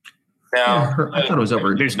 Now, I thought it was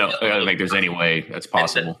over. I don't think there's any way that's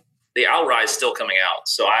possible. The Owl Rye is still coming out,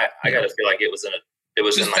 so I got to feel like it was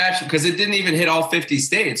because it didn't even hit all 50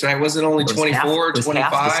 states, right? Was it only 24,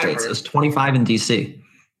 25? It was 25 in DC.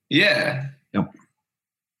 Yeah. Yep.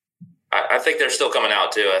 I think they're still coming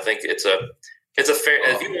out too. I think it's a fair.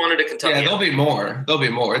 If you wanted a Kentucky, there'll be more.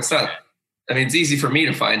 It's not. I mean, it's easy for me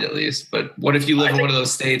to find at least. But what if you live in one of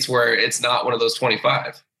those states where it's not one of those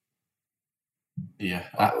 25? Yeah.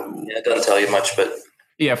 It doesn't tell you much, but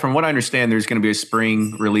Yeah, from what I understand, there's going to be a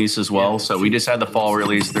spring release as well. So we just had the fall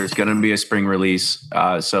release. There's going to be a spring release.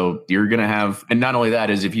 So you're going to have, and not only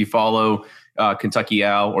that is if you follow Kentucky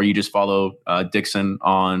Al or you just follow Dixon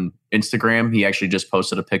on Instagram, he actually just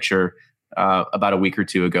posted a picture about a week or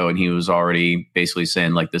two ago, and he was already basically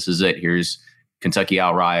saying like, "This is it. Here's Kentucky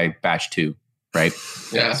Al Rye Batch 2." Right.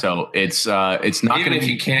 Yeah. So it's not even if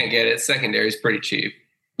you can't get it, secondary is pretty cheap.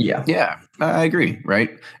 Yeah, I agree. Right.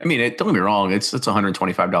 I mean, don't get me wrong. It's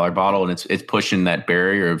 $125 bottle, and it's pushing that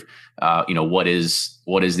barrier of, what is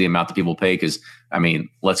the amount that people pay? Because I mean,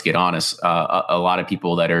 let's get honest. A lot of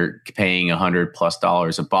people that are paying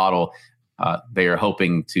 $100+ a bottle, they are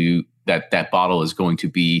hoping that bottle is going to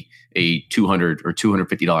be a $200 or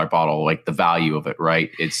 $250 bottle, like the value of it. Right.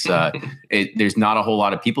 It's there's not a whole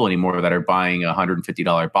lot of people anymore that are buying a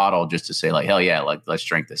 $150 bottle just to say like, hell yeah, like let's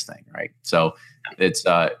drink this thing. Right. So it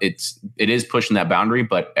is pushing that boundary,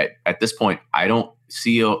 but at this point, I don't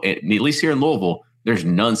see, at least here in Louisville, there's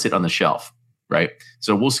none sit on the shelf, right?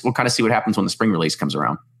 So we'll kind of see what happens when the spring release comes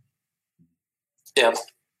around. Yeah,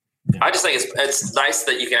 I just think it's nice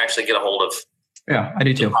that you can actually get a hold of. Yeah, I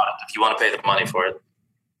do too. If you want to pay the money for it.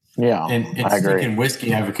 Yeah, and I agree. Thinking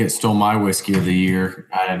Whiskey Advocate stole my whiskey of the year.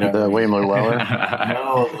 The William Lee Weller?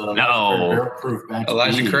 No. Proof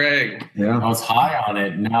Elijah Craig. Yeah, I was high on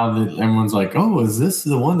it. Now that everyone's like, "Oh, is this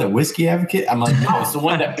the one that Whiskey Advocate?" I'm like, "No, it's the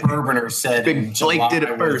one that Bourboner said." Big Blake did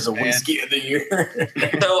it first. The whiskey of the year.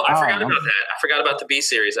 So I forgot about that. I forgot about the B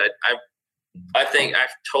series. I think I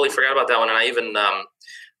totally forgot about that one, and I even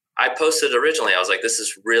I posted originally. I was like, "This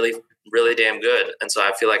is really, really damn good," and so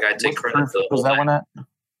I feel like I take credit for the whole was that thing. one at?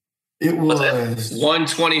 It was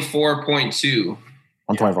 124.2.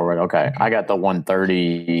 124, right? Okay, I got the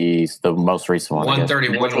 130, the most recent one.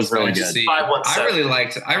 131 was really good. I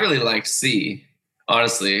 517. really liked C.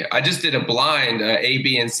 Honestly, I just did a blind A,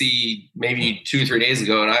 B, and C maybe 2 or 3 days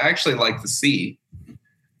ago, and I actually liked the C.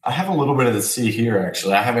 I have a little bit of the C here.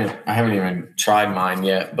 Actually, I haven't even tried mine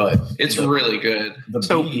yet, but it's really good.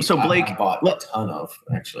 So Blake, I bought a ton of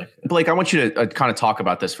actually. Blake, I want you to kind of talk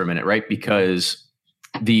about this for a minute, right? Because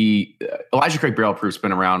the Elijah Craig Barrel Proof's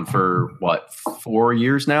been around for what, 4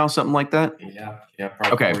 years now, something like that. Yeah,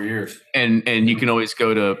 probably 4 years. And you can always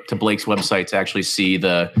go to Blake's website to actually see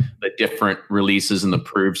the different releases and the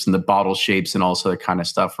proofs and the bottle shapes and all that kind of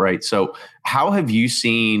stuff, right? So how have you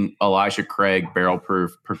seen Elijah Craig Barrel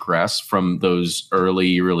Proof progress from those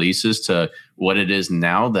early releases to what it is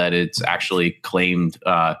now that it's actually claimed?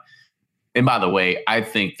 And by the way, I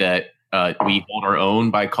think that we hold our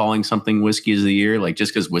own by calling something whiskey of the year. Like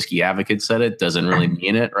just because Whiskey Advocate said it doesn't really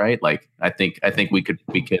mean it, right? Like I think we could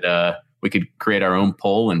create our own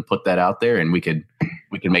poll and put that out there, and we could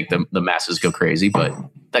make the masses go crazy. But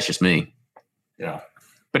that's just me. Yeah.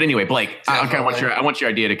 But anyway, Blake, I want your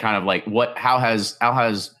idea to kind of like how has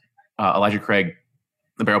Elijah Craig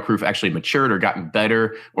the Barrel Proof actually matured or gotten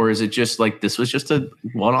better, or is it just like this was just a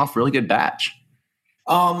one-off really good batch?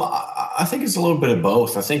 I think it's a little bit of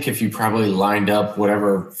both. I think if you probably lined up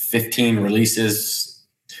whatever 15 releases,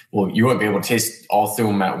 well, you wouldn't be able to taste all through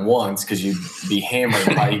them at once because you'd be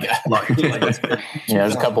hammered by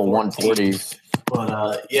there's a couple 140s.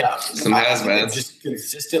 But some hazmats. Just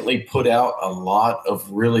consistently put out a lot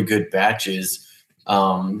of really good batches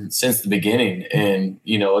since the beginning, and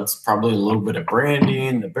it's probably a little bit of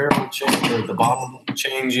branding, the barrel change, or the bottle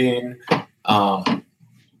changing.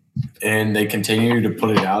 And they continue to put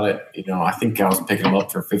it out at, I think I was picking them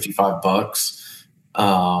up for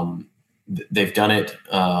 $55. They've done it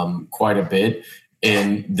quite a bit.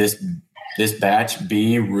 And this batch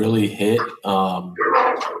B really hit. I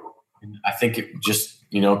think it just,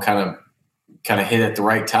 kind of hit at the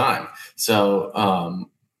right time. So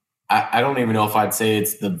I don't even know if I'd say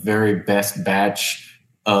it's the very best batch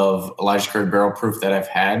of Elijah Craig Barrel Proof that I've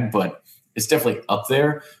had, but it's definitely up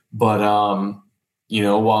there. But,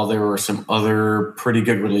 while there were some other pretty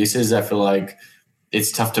good releases, I feel like it's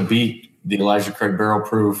tough to beat the Elijah Craig Barrel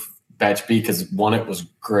Proof Batch B because, one, it was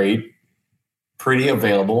great, pretty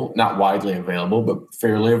available, not widely available, but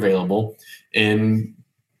fairly available, and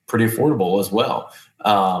pretty affordable as well.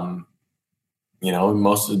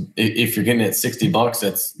 If you're getting it at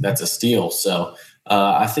 $60, that's a steal. So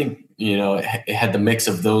I think, it had the mix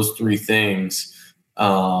of those three things.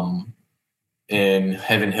 And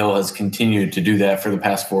Heaven Hill has continued to do that for the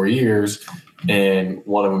past 4 years, and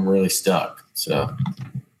one of them really stuck. So,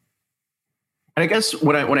 and I guess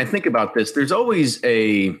when I think about this, there's always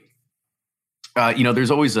a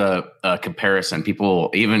comparison. People,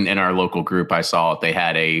 even in our local group, I saw they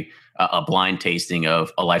had a blind tasting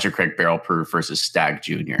of Elijah Craig Barrel Proof versus Stag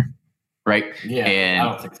Junior, right? Yeah, and I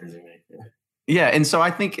don't think there's anything. Yeah, and so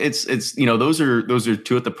I think it's those are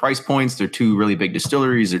two at the price points. They're two really big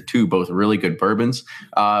distilleries. They're two both really good bourbons.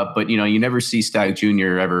 But you never see Stagg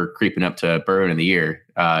Junior ever creeping up to Bourbon of the Year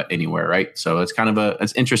anywhere, right? So it's kind of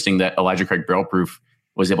it's interesting that Elijah Craig Barrel Proof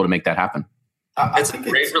was able to make that happen. It's a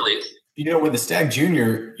great release. With the Stagg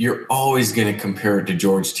Junior, you're always going to compare it to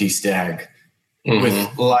George T. Stagg. Mm-hmm.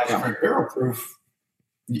 With Elijah Craig Barrel Proof,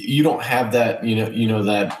 you don't have that,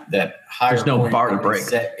 that higher. There's no bar to break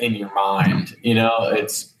set in your mind.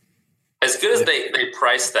 It's as good as they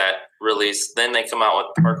price that release. Then they come out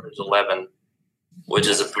with Parker's 11, which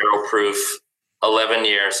is a barrel proof 11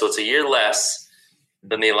 year. So it's a year less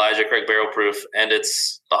than the Elijah Craig Barrel Proof, and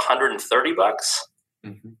it's $130.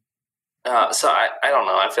 Mm-hmm. So I don't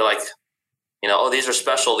know. I feel like, these are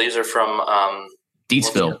special. These are from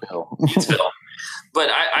Deatsville. But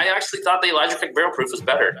I actually thought the Elijah Craig Barrel Proof was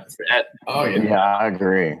better. Oh, yeah. Yeah, I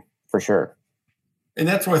agree. For sure. And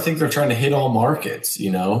that's why I think they're trying to hit all markets,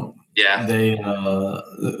 Yeah. They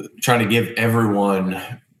trying to give everyone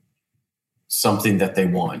something that they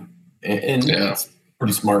want. And it's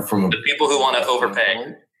pretty smart from the people who want to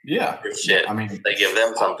overpay. Yeah. For shit. I mean, they give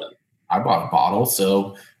them something. I bought a bottle,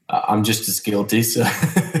 so I'm just as guilty. So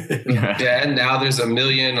yeah, and now there's 1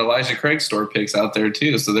 million Elijah Craig store picks out there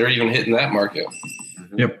too, so they're even hitting that market.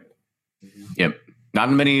 Yep. Not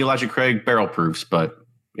many Elijah Craig Barrel Proofs, but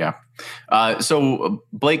yeah. So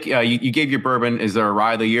Blake, you gave your bourbon. Is there a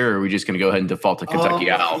rye of the year, or are we just going to go ahead and default to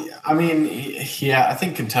Kentucky Owl? I mean, I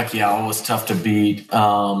think Kentucky Owl was tough to beat.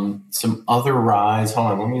 Some other ryes.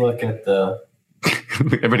 Hold on, let me look at the.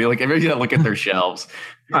 Everybody look at their shelves.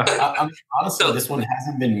 Honestly, this one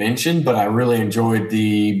hasn't been mentioned, but I really enjoyed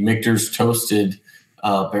the Michter's Toasted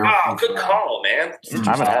Barrel. Oh, good call, man.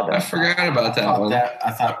 I forgot about that one.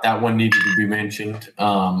 I thought that one needed to be mentioned.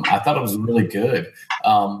 I thought it was really good.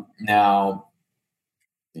 Now,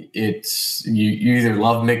 it's you either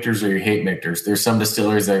love Michter's or you hate Michter's. There's some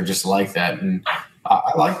distilleries that are just like that, and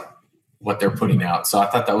I like what they're putting out. So I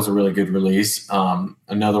thought that was a really good release.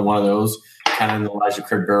 Another one of those, kind of in the Elijah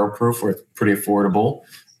Craig Barrel Proof, where it's pretty affordable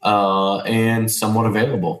and somewhat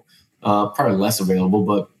available. Probably less available,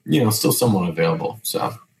 but still somewhat available.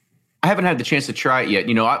 So I haven't had the chance to try it yet.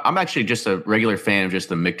 I'm actually just a regular fan of just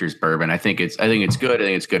the Michter's bourbon. I think it's good. I think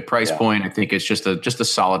it's good price point. I think it's just a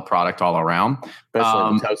solid product all around.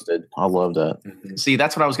 Especially the toasted. I love that. See,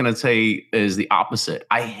 that's what I was going to say is the opposite.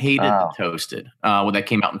 I hated the toasted when that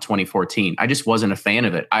came out in 2014. I just wasn't a fan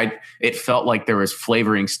of it. It felt like there was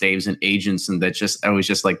flavoring staves and agents, and I was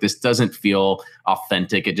just like, this doesn't feel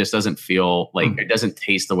authentic. It just doesn't feel like it doesn't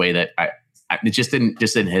taste the way that it just didn't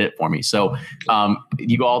hit it for me. So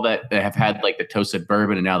you all that have had like the toasted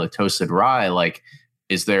bourbon and now the toasted rye, like,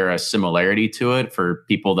 is there a similarity to it for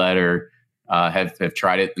people that are have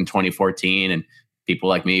tried it in 2014 and people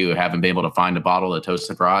like me who haven't been able to find a bottle of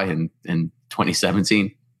toasted rye in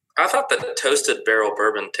 2017? I thought that the toasted barrel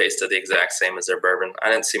bourbon tasted the exact same as their bourbon.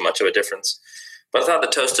 I didn't see much of a difference, but I thought the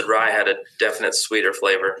toasted rye had a definite sweeter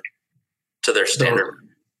flavor to their standard.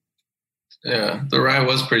 Yeah, the rye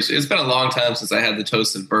was pretty sweet. It's been a long time since I had the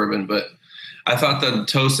toasted bourbon, but I thought the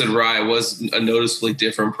toasted rye was a noticeably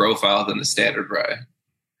different profile than the standard rye.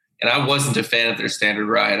 And I wasn't a fan of their standard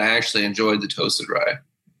rye, and I actually enjoyed the toasted rye.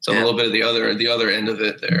 So a little bit of the other end of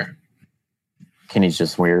it there. Kenny's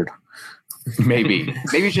just weird. Maybe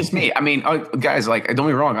it's just me. I mean, guys, like, don't get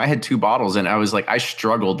me wrong. I had 2 bottles, and I was like, I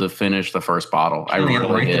struggled to finish the first bottle. I'm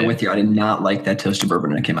right there with you. I did not like that toasted bourbon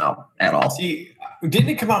when it came out at all. See, didn't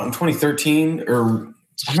it come out in 2013 or?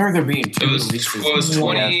 I remember there being 2 releases. It was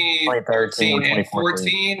 2013 and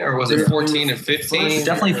 14, or was it 14 and 15? It's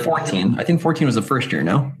definitely 14. I think 14 was the first year,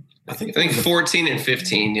 no? I think 14 and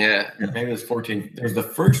 15, yeah. Maybe it was 14. There's the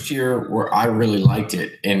first year where I really liked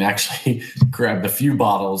it and actually grabbed a few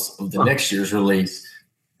bottles of the next year's release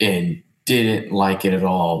and didn't like it at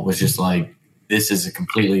all. Was just like, this is a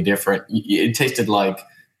completely different. It tasted like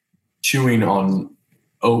chewing on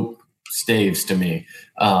oak staves to me.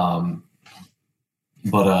 Yeah,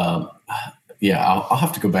 I'll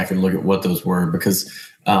have to go back and look at what those were because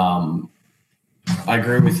I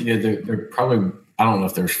agree with you. They're probably, I don't know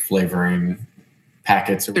if there's flavoring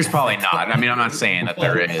packets. There's probably not. I mean, I'm not saying that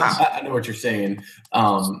there is. I know what you're saying.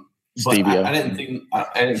 But I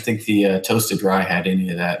didn't think the toasted rye had any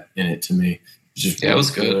of that in it to me. It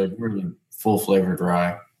was good. Really full flavored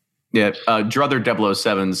rye. Yeah, Druther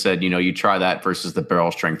 007 said, you try that versus the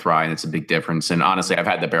barrel strength rye, and it's a big difference. And honestly, I've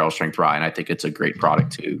had the barrel strength rye, and I think it's a great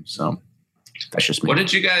product too. So that's just me. What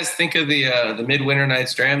did you guys think of the Midwinter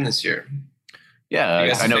Night's Dram this year? Yeah,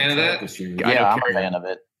 you guys I know. A fan of that? Yeah, I'm a fan of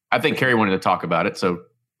it. I think Carrie wanted to talk about it, so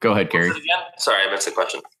go ahead, Carrie. Sorry, I missed the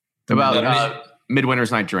question. About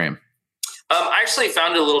Midwinter's Night Dram. I actually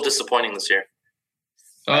found it a little disappointing this year.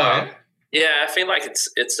 Oh, Yeah, I feel like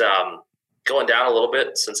it's going down a little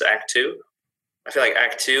bit since Act 2. I feel like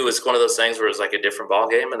Act 2 is one of those things where it's like a different ball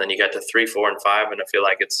game, and then you got to 3, 4, and 5, and I feel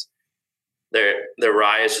like it's their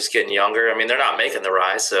rye is just getting younger. I mean, they're not making the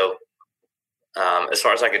rye, so as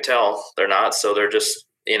far as I can tell, they're not. So they're just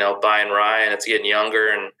buying rye, and it's getting younger,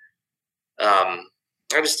 and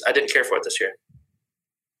I didn't care for it this year.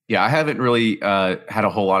 Yeah, I haven't really had a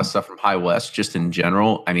whole lot of stuff from High West just in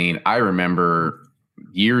general. I mean, I remember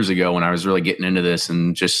years ago when I was really getting into this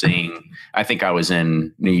and just seeing, I think I was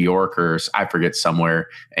in New York or I forget somewhere,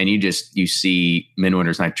 and you see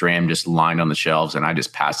Midwinter's Night Dram just lined on the shelves, and I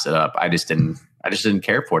just passed it up. I just didn't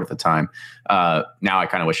care for it at the time. Now I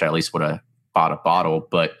kind of wish I at least would have bought a bottle,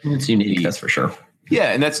 but it's unique, that's for sure.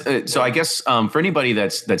 Yeah, and that's so. I guess for anybody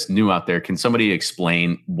that's new out there, can somebody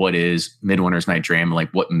explain what is Midwinter's Night Dram? Like,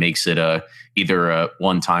 what makes it either a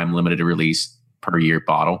one-time limited release per year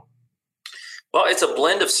bottle? Well, it's a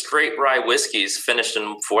blend of straight rye whiskeys finished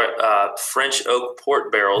in French oak port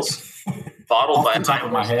barrels, bottled by a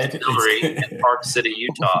distillery in Park City,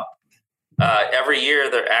 Utah. Every year,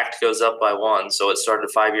 their act goes up by one, so it started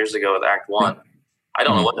 5 years ago with Act 1. I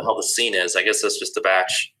don't know what the hell the scene is. I guess that's just a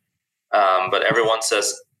batch. But everyone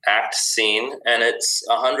says Act Scene, and it's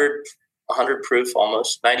 100 proof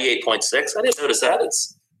almost, 98.6. I didn't notice that.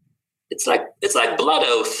 It's like Blood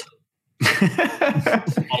Oath.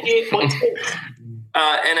 98.6.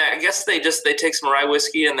 And I guess they take some rye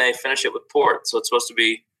whiskey and they finish it with port. So it's supposed to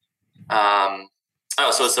be so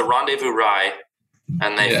it's the Rendezvous Rye,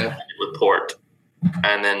 and they finish it with port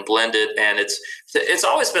and then blend it. And it's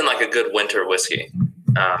always been like a good winter whiskey.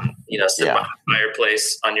 Sit by the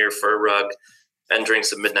fireplace on your fur rug and drink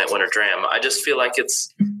some Midnight Winter Dram. I just feel like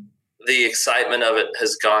the excitement of it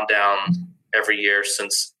has gone down every year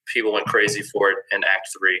since people went crazy for it in Act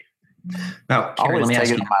 3. Now, Carrie, let me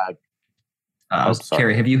ask you.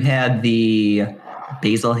 Carrie, have you had the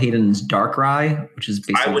Basil Hayden's Dark Rye, which is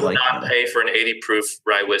basically I would not pay for an 80 proof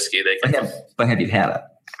rye whiskey. But have you had it?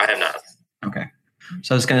 I have not. Okay.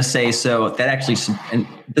 So I was going to say, so that actually, and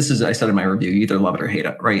this is, I said in my review, you either love it or hate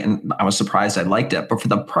it, right? And I was surprised I liked it. But for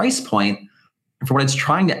the price point, and for what it's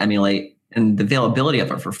trying to emulate and the availability of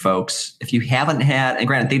it for folks, if you haven't had, and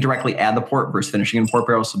granted, they directly add the port versus finishing in port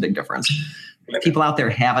barrels, so big difference. If people out there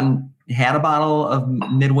haven't had a bottle of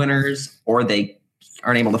Midwinters, or they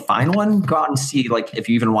aren't able to find one, go out and see, like, if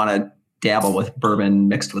you even want to dabble with bourbon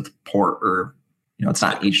mixed with port, or, it's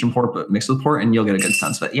not aged in port, but mixed with port, and you'll get a good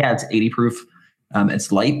sense of it. Yeah, it's 80 proof.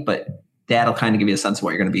 It's light, but that'll kind of give you a sense of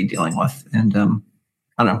what you're going to be dealing with. And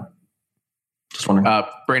I don't know. Just wondering.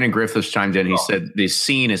 Brandon Griffiths chimed in. He said the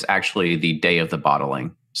scene is actually the day of the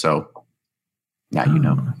bottling. So now you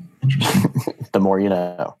know. The more you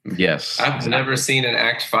know. Yes. I've never seen an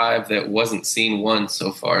Act 5 that wasn't Scene 1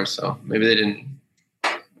 so far. So maybe they didn't.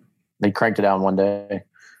 They cranked it out in one day.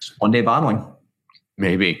 Just one day bottling.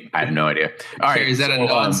 Maybe. I have no idea. All right. Is that a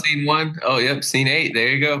non-Scene 1? Oh, yep. Scene 8. There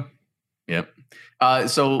you go. Yep.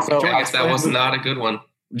 So I guess that was not a good one.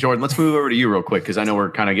 Jordan, let's move over to you real quick, because I know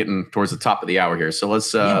we're kind of getting towards the top of the hour here. So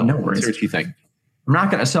let's hear what you think.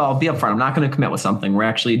 I'll be upfront. I'm not going to commit with something. We're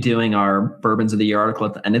actually doing our Bourbons of the Year article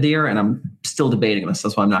at the end of the year, and I'm still debating this.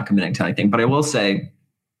 That's why I'm not committing to anything. But I will say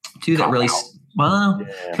two that really,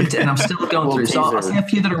 and I'm still going through. So I'll say a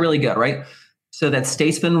few that are really good, right? So that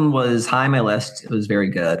Statesman was high on my list. It was very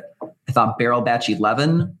good. I thought Barrel Batch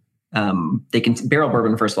 11. Barrel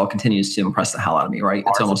bourbon, first of all, continues to impress the hell out of me, right?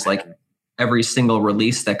 It's almost like every single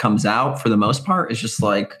release that comes out, for the most part, is just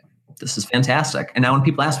like, this is fantastic. And now when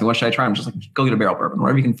people ask me, what should I try? I'm just like, go get a barrel bourbon.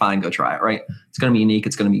 Whatever you can find, go try it, right? It's going to be unique.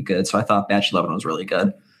 It's going to be good. So I thought Batch 11 was really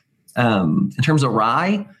good. In terms of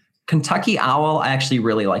rye, Kentucky Owl, I actually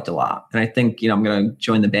really liked a lot. And I think, I'm going to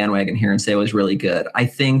join the bandwagon here and say it was really good. I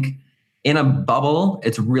think in a bubble,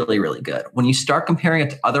 it's really, really good. When you start comparing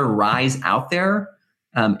it to other ryes out there,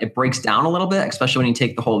 it breaks down a little bit, especially when you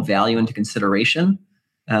take the whole value into consideration.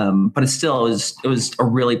 But it was a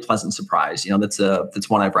really pleasant surprise. That's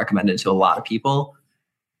one I've recommended to a lot of people.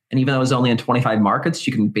 And even though it was only in 25 markets,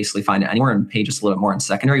 you can basically find it anywhere and pay just a little bit more in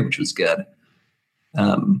secondary, which was good.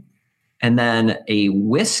 And then a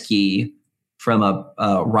whiskey from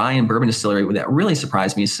a rye and bourbon distillery that really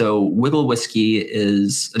surprised me. So Wiggle Whiskey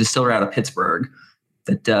is a distillery out of Pittsburgh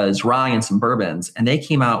that does rye and some bourbons. And they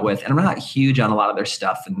came out with, and I'm not huge on a lot of their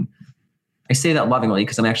stuff, and I say that lovingly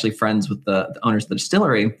because I'm actually friends with the owners of the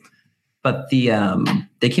distillery, but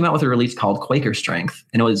they came out with a release called Quaker Strength,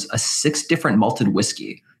 and it was a 6 different malted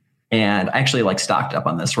whiskey. And I actually stocked up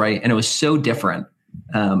on this, right? And it was so different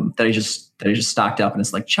that I just stocked up, and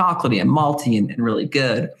it's like chocolatey and malty and really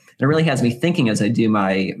good. And it really has me thinking as I do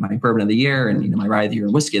my bourbon of the year and my rye of the year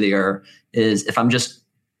and whiskey of the year is if I'm just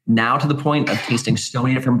now to the point of tasting so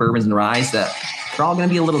many different bourbons and ryes that they're all going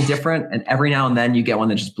to be a little different. And every now and then you get one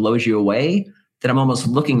that just blows you away, that I'm almost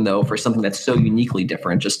looking though for something that's so uniquely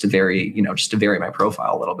different just to vary my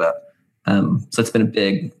profile a little bit. So it's been a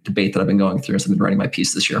big debate that I've been going through as I've been writing my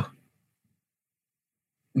piece this year.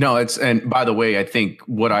 No, and by the way, I think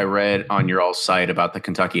what I read on your all site about the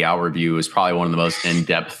Kentucky Owl review is probably one of the most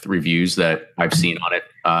in-depth reviews that I've seen on it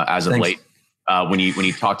as of late. When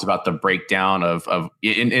you talked about the breakdown of and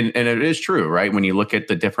it is true, right? When you look at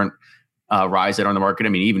the different ryes that are on the market, I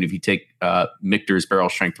mean, even if you take Michter's barrel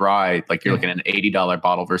strength rye, like you're looking at an $80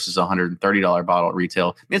 bottle versus a $130 bottle at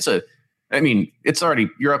retail. It's already,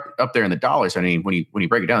 you're up there in the dollars. I mean, when you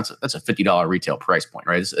break it down, that's a $50 retail price point,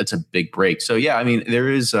 right? It's a big break. So yeah, I mean, there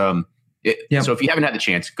is, So if you haven't had the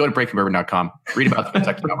chance, go to breakingbourbon.com, read about the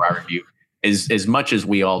Kentucky Owl Rye review. As much as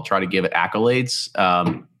we all try to give it accolades,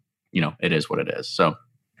 it is what it is. So.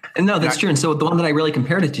 And no, that's true. And so the one that I really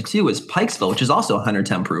compared it to too is Pikesville, which is also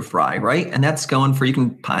 110 proof rye, right? And that's going for, you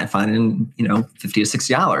can find it in, $50 to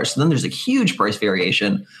 $60. So then there's a huge price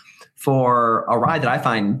variation for a rye that I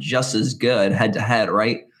find just as good head to head,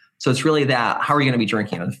 right? So it's really that, how are you going to be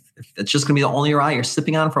drinking? If it's just going to be the only rye you're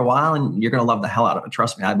sipping on for a while, and you're going to love the hell out of it.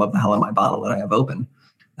 Trust me, I love the hell out of my bottle that I have open.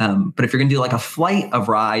 But if you're going to do like a flight of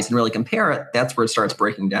ryes and really compare it, that's where it starts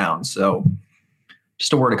breaking down. So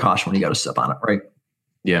just a word of caution when you go to sip on it, right?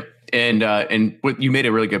 Yeah. And what you made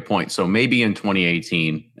a really good point. So maybe in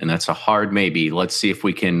 2018, and that's a hard maybe, let's see if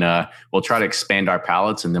we can, we'll try to expand our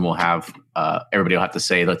palates, and then we'll have, everybody will have to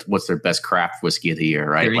say what's their best craft whiskey of the year,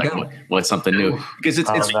 right? Like what's something new? Because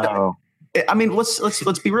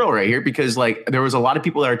let's be real right here, because like there was a lot of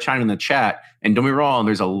people that are chiming in the chat, and don't be wrong,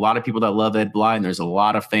 there's a lot of people that love Ed Bly, and there's a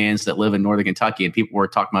lot of fans that live in Northern Kentucky, and people were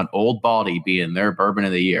talking about Old Baldy being their bourbon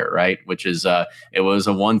of the year, right? Which is it was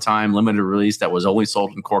a one-time limited release that was only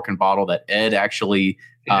sold in cork and bottle that Ed actually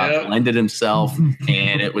blended himself,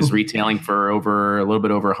 and it was retailing for a little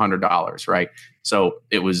bit over $100, right? So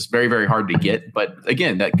it was very, very hard to get. But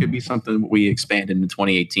again, that could be something we expand into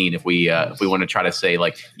 2018 if we want to try to say,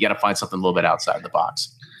 like, you got to find something a little bit outside the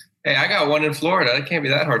box. Hey, I got one in Florida. It can't be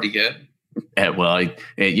that hard to get.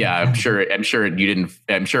 I'm sure you didn't.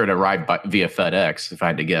 I'm sure it arrived via FedEx, if I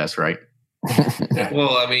had to guess, right?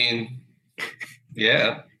 Well, I mean,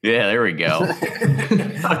 yeah. Yeah, there we go.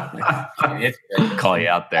 Call you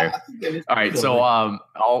out there. All right, so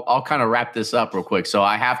I'll kind of wrap this up real quick. So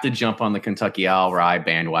I have to jump on the Kentucky Owl Rye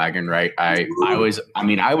bandwagon, right? I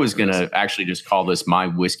was gonna actually just call this my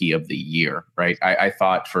whiskey of the year, right? I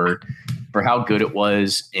thought for how good it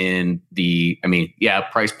was in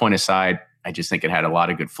price point aside, I just think it had a lot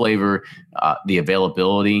of good flavor, the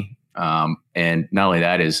availability, and not only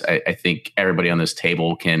that is I think everybody on this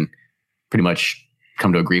table can pretty much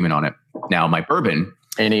come to agreement on it. Now, my bourbon,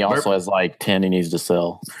 and he also has like 10 he needs to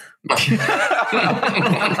sell.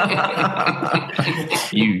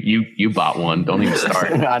 You bought one. Don't even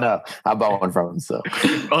start. I know. I bought one from him. So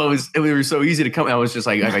it was so easy to come. I was just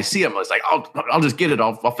like, if I see him, I was like, I'll just get it.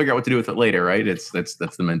 I'll figure out what to do with it later. Right? That's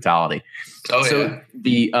the mentality.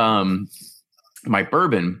 My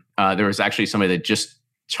bourbon. There was actually somebody that just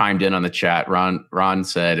chimed in on the chat. Ron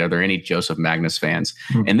said, are there any Joseph Magnus fans?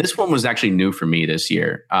 Mm-hmm. And this one was actually new for me this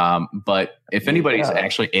year. But if anybody's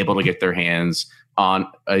actually able to get their hands on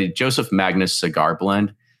a Joseph Magnus cigar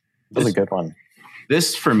blend, that's a good one.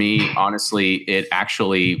 This for me, honestly, it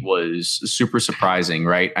actually was super surprising,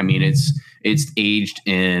 right? I mean, it's aged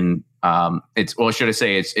in it's a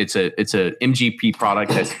MGP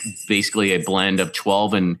product that's basically a blend of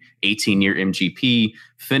 12 and 18 year MGP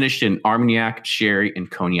finished in Armagnac, sherry, and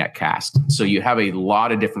cognac cask. So you have a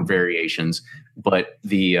lot of different variations, but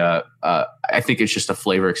I think it's just a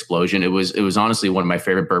flavor explosion. It was honestly one of my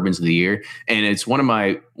favorite bourbons of the year, and it's one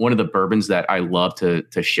of the bourbons that I love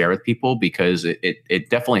to share with people because it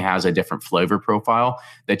definitely has a different flavor profile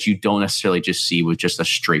that you don't necessarily just see with just a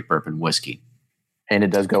straight bourbon whiskey. And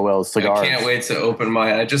it does go well with cigars. I can't wait to open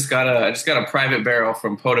mine. I just got a private barrel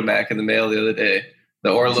from Potomac in the mail the other day.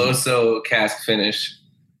 The Orloso cask finish.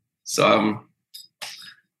 So I'm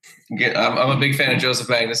a big fan of Joseph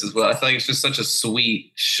Magnus as well. I feel like it's just such a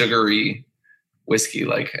sweet, sugary whiskey.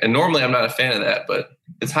 And normally I'm not a fan of that, but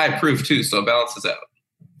it's high proof too, so it balances out.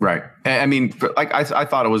 Right. I mean, I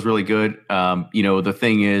thought it was really good. The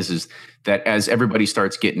thing is that as everybody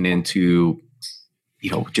starts getting into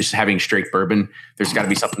just having straight bourbon, there's got to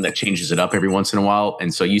be something that changes it up every once in a while.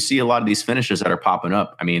 And so you see a lot of these finishes that are popping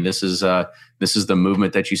up. I mean, this is the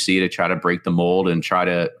movement that you see to try to break the mold and try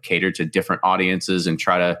to cater to different audiences and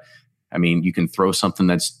try to I mean, you can throw something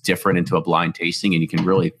that's different into a blind tasting and you can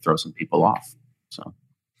really throw some people off. So,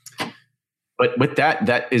 but with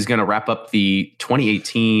that is going to wrap up the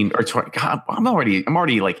 2018 or 20. God, I'm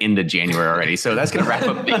already like into January already. So that's going to wrap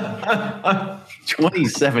up the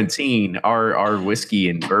 2017, our whiskey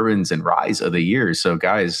and bourbons and ryes of the year. So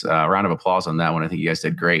guys, round of applause on that one. I think you guys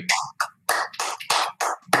did great.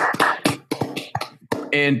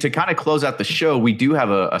 And to kind of close out the show, we do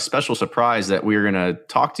have a special surprise that we're going to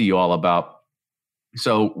talk to you all about.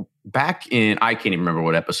 So back in, I can't even remember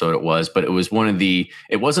what episode it was, but it was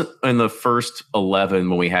it wasn't in the first 11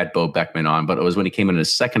 when we had Bo Beckman on, but it was when he came in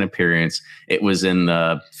his second appearance. It was in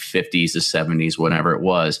the 50s to 70s, whatever it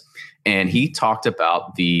was. And he talked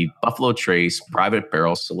about the Buffalo Trace Private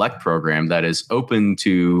Barrel Select program that is open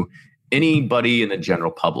to anybody in the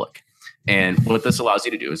general public. And what this allows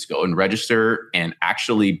you to do is go and register and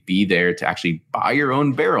actually be there to actually buy your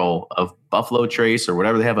own barrel of Buffalo Trace or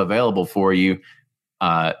whatever they have available for you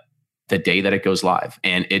the day that it goes live.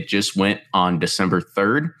 And it just went on December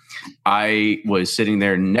 3rd. I was sitting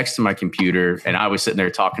there next to my computer and I was sitting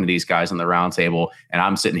there talking to these guys on the round table and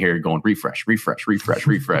I'm sitting here going refresh.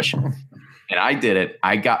 And I did it.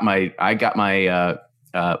 I got my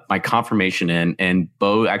confirmation in, and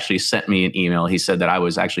Bo actually sent me an email. He said that I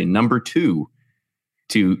was actually number 2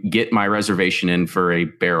 to get my reservation in for a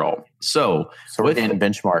barrel. So we're in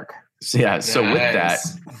benchmark. Yeah. So with that,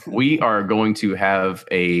 we are going to have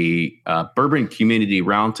a Bourbon Community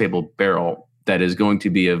Roundtable barrel that is going to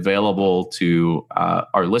be available to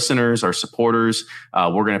our listeners, our supporters.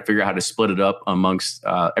 We're going to figure out how to split it up amongst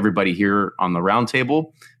everybody here on the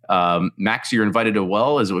roundtable. Max, you're invited as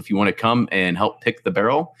well, as if you want to come and help pick the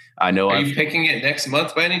barrel. I know. Are you picking it next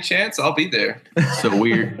month by any chance? I'll be there. So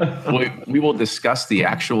we will discuss the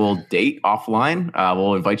actual date offline.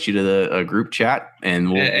 We'll invite you to the group chat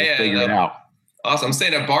and we'll figure it out. Awesome. I'm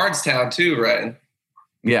staying at Bardstown too, Ryan.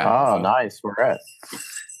 Yeah. Oh, nice. Where at?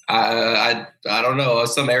 I don't know,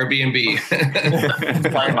 some Airbnb.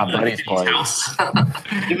 My buddy's place.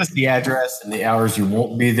 Give us the address and the hours you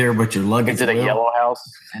won't be there, but your luggage. Is it a yellow house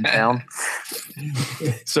in town?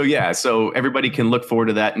 So everybody can look forward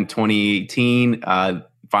to that in 2018.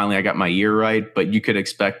 Finally, I got my year right, but you could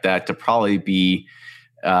expect that to probably be.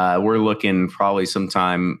 We're looking probably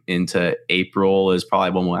sometime into April is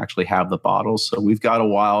probably when we'll actually have the bottles. So we've got a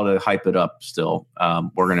while to hype it up still.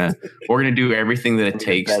 We're gonna do everything that it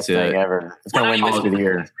takes to ever. It's gonna win this of the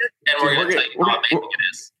year. And we're gonna tell you how amazing it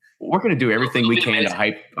is. We're gonna do everything we can to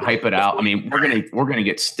hype it out. I mean, we're gonna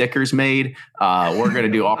get stickers made. We're gonna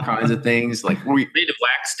do all kinds of things. Like we need to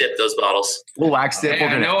wax dip those bottles. We'll wax dip. Hey,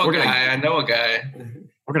 I know a guy.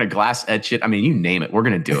 We're gonna glass etch it. I mean, you name it. We're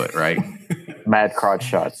gonna do it, right? Mad crotch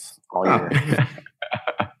shots all year.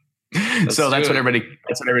 So that's what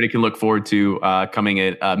everybody can look forward to coming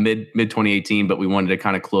at mid 2018. But we wanted to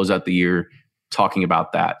kind of close out the year talking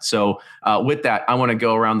about that. So with that, I want to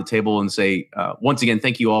go around the table and say once again,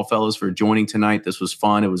 thank you all, fellas, for joining tonight. This was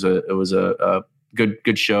fun. It was a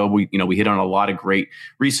good show. We hit on a lot of great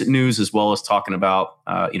recent news as well as talking about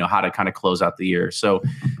how to kind of close out the year. So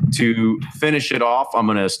to finish it off, I'm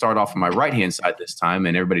going to start off on my right hand side this time,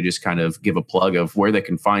 and everybody just kind of give a plug of where they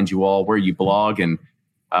can find you all, where you blog, and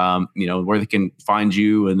where they can find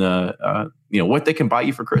you, and what they can buy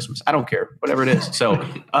you for Christmas. I don't care, whatever it is. So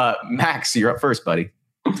Max, you're up first, buddy.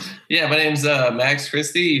 Yeah, my name's Max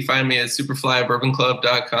Christie. You find me at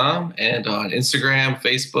superflybourbon.com and on Instagram,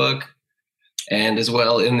 Facebook, and as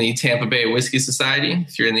well in the Tampa Bay Whiskey Society.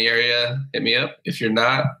 If you're in the area, hit me up. If you're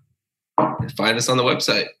not, find us on the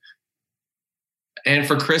website. And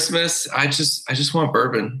for Christmas, I just want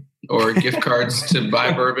bourbon or gift cards to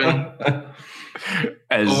buy bourbon.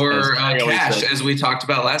 Or cash, as we talked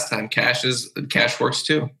about last time. Cash works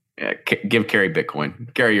too. Yeah, give Carrie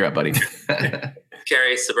Bitcoin. Carrie, you're up, buddy.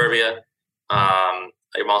 Carrie, Suburbia. I'm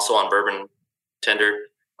also on Bourbon Tinder,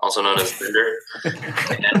 also known as Tinder.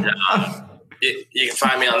 And you can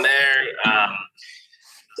find me on there.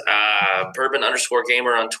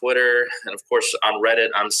 Bourbon_gamer on Twitter. And of course on Reddit,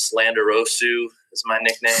 I'm Slanderosu is my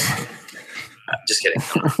nickname. Just kidding.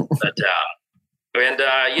 But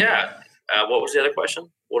what was the other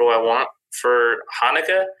question? What do I want for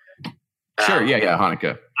Hanukkah? Sure. Yeah.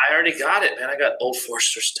 Hanukkah. I already got it, man. I got Old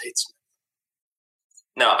Forester Statesman.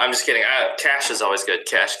 No, I'm just kidding. Cash is always good.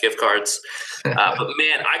 Cash, gift cards. But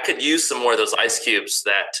man, I could use some more of those ice cubes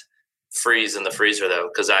that freeze in the freezer though,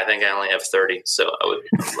 because I think I only have 30. So I would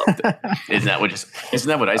love that. Isn't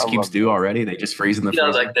that what ice cubes do already? They just freeze in the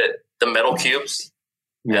freezer? Like the metal cubes.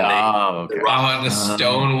 Yeah. The rock and the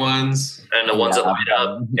stone ones. And the ones that light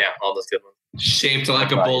up. Yeah, all those good ones. Shaped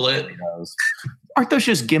like a bullet. Aren't those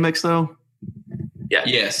just gimmicks though? Yeah.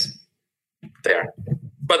 Yes. They are.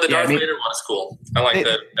 But the Darth Vader one is cool. I like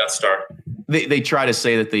the Death Star. They try to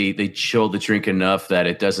say that they chill the drink enough that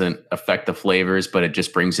it doesn't affect the flavors, but it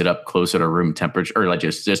just brings it up closer to room temperature, or like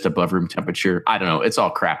just above room temperature. I don't know. It's all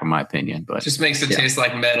crap in my opinion, but just makes it taste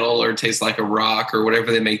like metal or taste like a rock or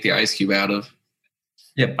whatever they make the ice cube out of.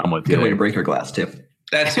 Yep, I'm with good you. way to break your glass too.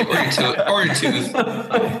 That's it, or your tooth.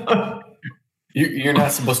 You're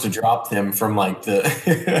not supposed to drop them from like the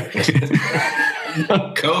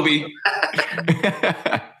Kobe.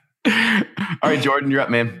 All right, Jordan, you're up,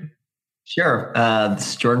 man. Sure. This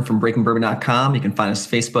is Jordan from BreakingBourbon.com. You can find us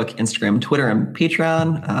Facebook, Instagram, Twitter, and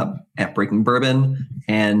Patreon at Breaking Bourbon,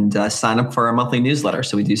 and sign up for our monthly newsletter.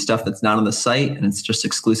 So we do stuff that's not on the site, and it's just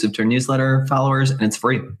exclusive to our newsletter followers, and it's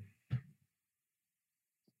free.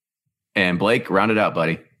 And Blake, round it out,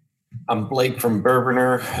 buddy. I'm Blake from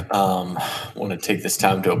Bourboner. Want to take this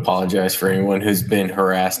time to apologize for anyone who's been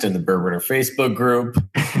harassed in the Bourboner Facebook group.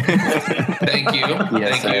 Thank you.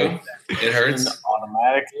 Yes, Thank you. It hurts.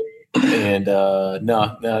 Automatically. And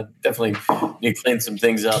no, definitely need to clean some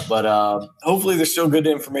things up. But hopefully there's still good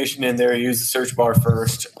information in there. Use the search bar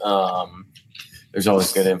first. There's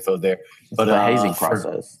always good info there. But the hazing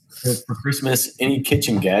process. For Christmas, any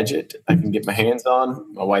kitchen gadget I can get my hands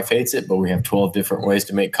on. My wife hates it, but we have 12 different ways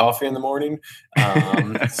to make coffee in the morning.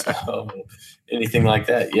 So anything like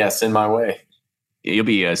that, send my way. You'll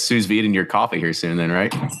be sous vide in your coffee here soon then,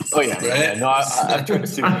 right? Oh, yeah. Yeah. No, I've tried to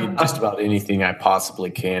sous vide just about anything I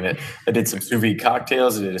possibly can. I did some sous vide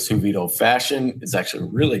cocktails. I did a sous vide old fashioned. It's actually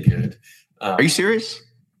really good. Are you serious?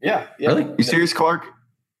 Yeah. Really? You serious, Clark?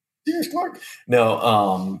 Serious, Clark?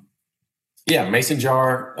 No. Mason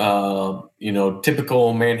jar,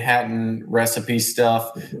 typical Manhattan recipe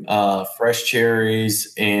stuff, fresh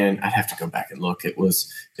cherries, and I'd have to go back and look. It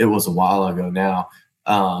was a while ago now.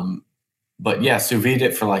 But yeah, sous vide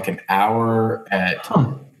it for like an hour at,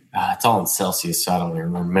 it's all in Celsius, so I don't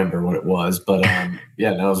even remember what it was. But it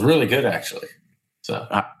was really good actually. So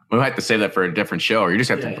we might have to save that for a different show, or you just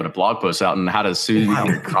have to put a blog post out on how to sous vide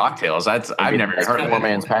your cocktails. I've never heard of Poor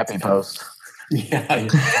man's Pappy post. Yeah, in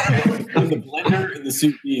the blender and the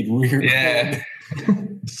sous vide. Weird. Yeah. I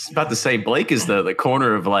was about to say Blake is the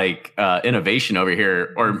corner of like innovation over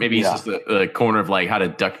here, or maybe he's just the corner of like how to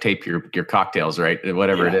duct tape your cocktails, right?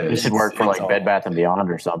 Whatever it is. You should work for like Bed Bath and Beyond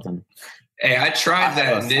or something. Hey, I tried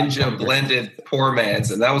that Ninja blended Poor Man's,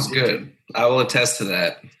 and that was good. I will attest to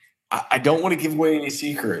that. I don't want to give away any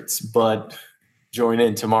secrets, but join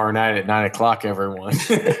in tomorrow night at 9:00, everyone.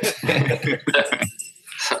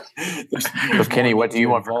 So Kenny, what do you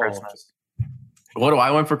want for Christmas? What do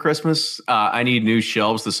I want for Christmas? I need new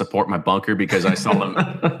shelves to support my bunker because I saw them.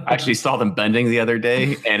 I actually saw them bending the other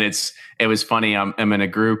day, and it was funny. I'm in a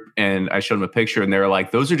group, and I showed them a picture, and they were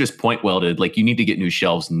like, "Those are just point welded. Like you need to get new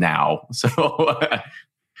shelves now." So I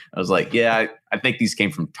was like, "Yeah, I think these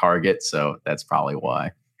came from Target, so that's probably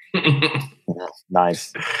why."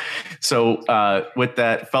 Nice. So with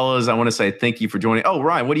that, fellas, I want to say thank you for joining. Oh,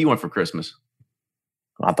 Ryan, what do you want for Christmas?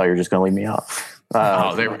 I thought you were just going to leave me out.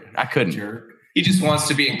 I couldn't. He just wants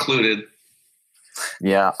to be included.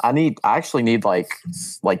 Yeah, I actually need like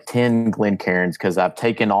 10 Glencairns because I've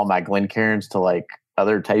taken all my Glencairns to like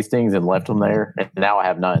other tastings and left them there, and now I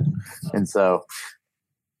have none. And so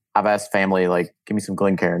I've asked family, like, give me some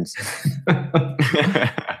Glencairns.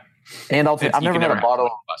 And I've never had a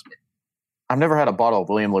bottle. I've never had a bottle of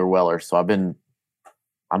William Llewellyn, so I'm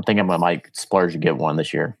thinking I might splurge and get one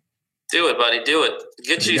this year. Do it, buddy. Do it.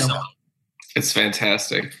 Get you some. It's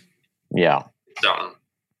fantastic. Yeah. Something.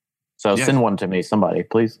 So send one to me, somebody,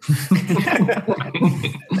 please.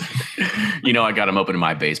 I got them open in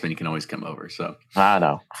my basement. You can always come over. So I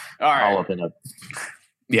know. All right. I'll open up.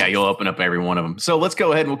 Yeah, you'll open up every one of them. So let's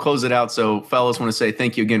go ahead and we'll close it out. So fellas, want to say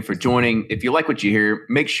thank you again for joining. If you like what you hear,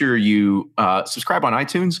 make sure you subscribe on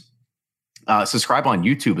iTunes. Subscribe on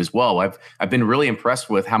YouTube as well. I've been really impressed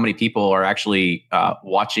with how many people are actually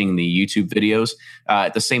watching the YouTube videos.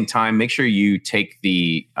 At the same time, make sure you take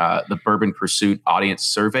the Bourbon Pursuit audience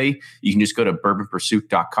survey. You can just go to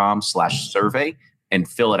bourbonpursuit.com/survey and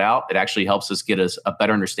fill it out. It actually helps us get us a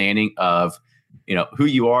better understanding of who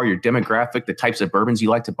you are, your demographic, the types of bourbons you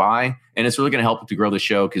like to buy, and it's really going to help to grow the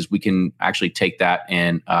show because we can actually take that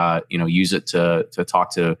and use it to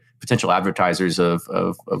talk to potential advertisers of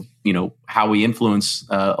how we influence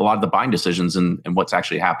a lot of the buying decisions and what's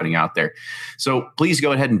actually happening out there. So please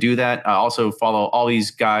go ahead and do that. Also follow all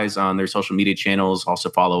these guys on their social media channels. Also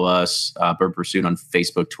follow us, Bourbon Pursuit, on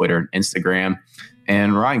Facebook, Twitter, and Instagram.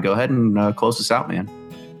 And Ryan, go ahead and close us out, man.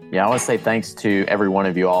 Yeah, I want to say thanks to every one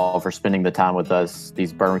of you all for spending the time with us.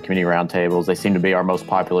 These Bourbon Community Roundtables, they seem to be our most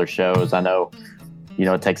popular shows. I know,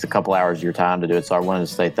 it takes a couple hours of your time to do it. So I wanted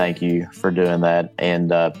to say thank you for doing that.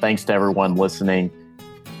 And thanks to everyone listening.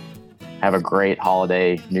 Have a great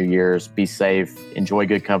holiday, New Year's. Be safe, enjoy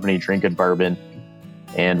good company, drink good bourbon,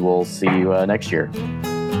 and we'll see you next year.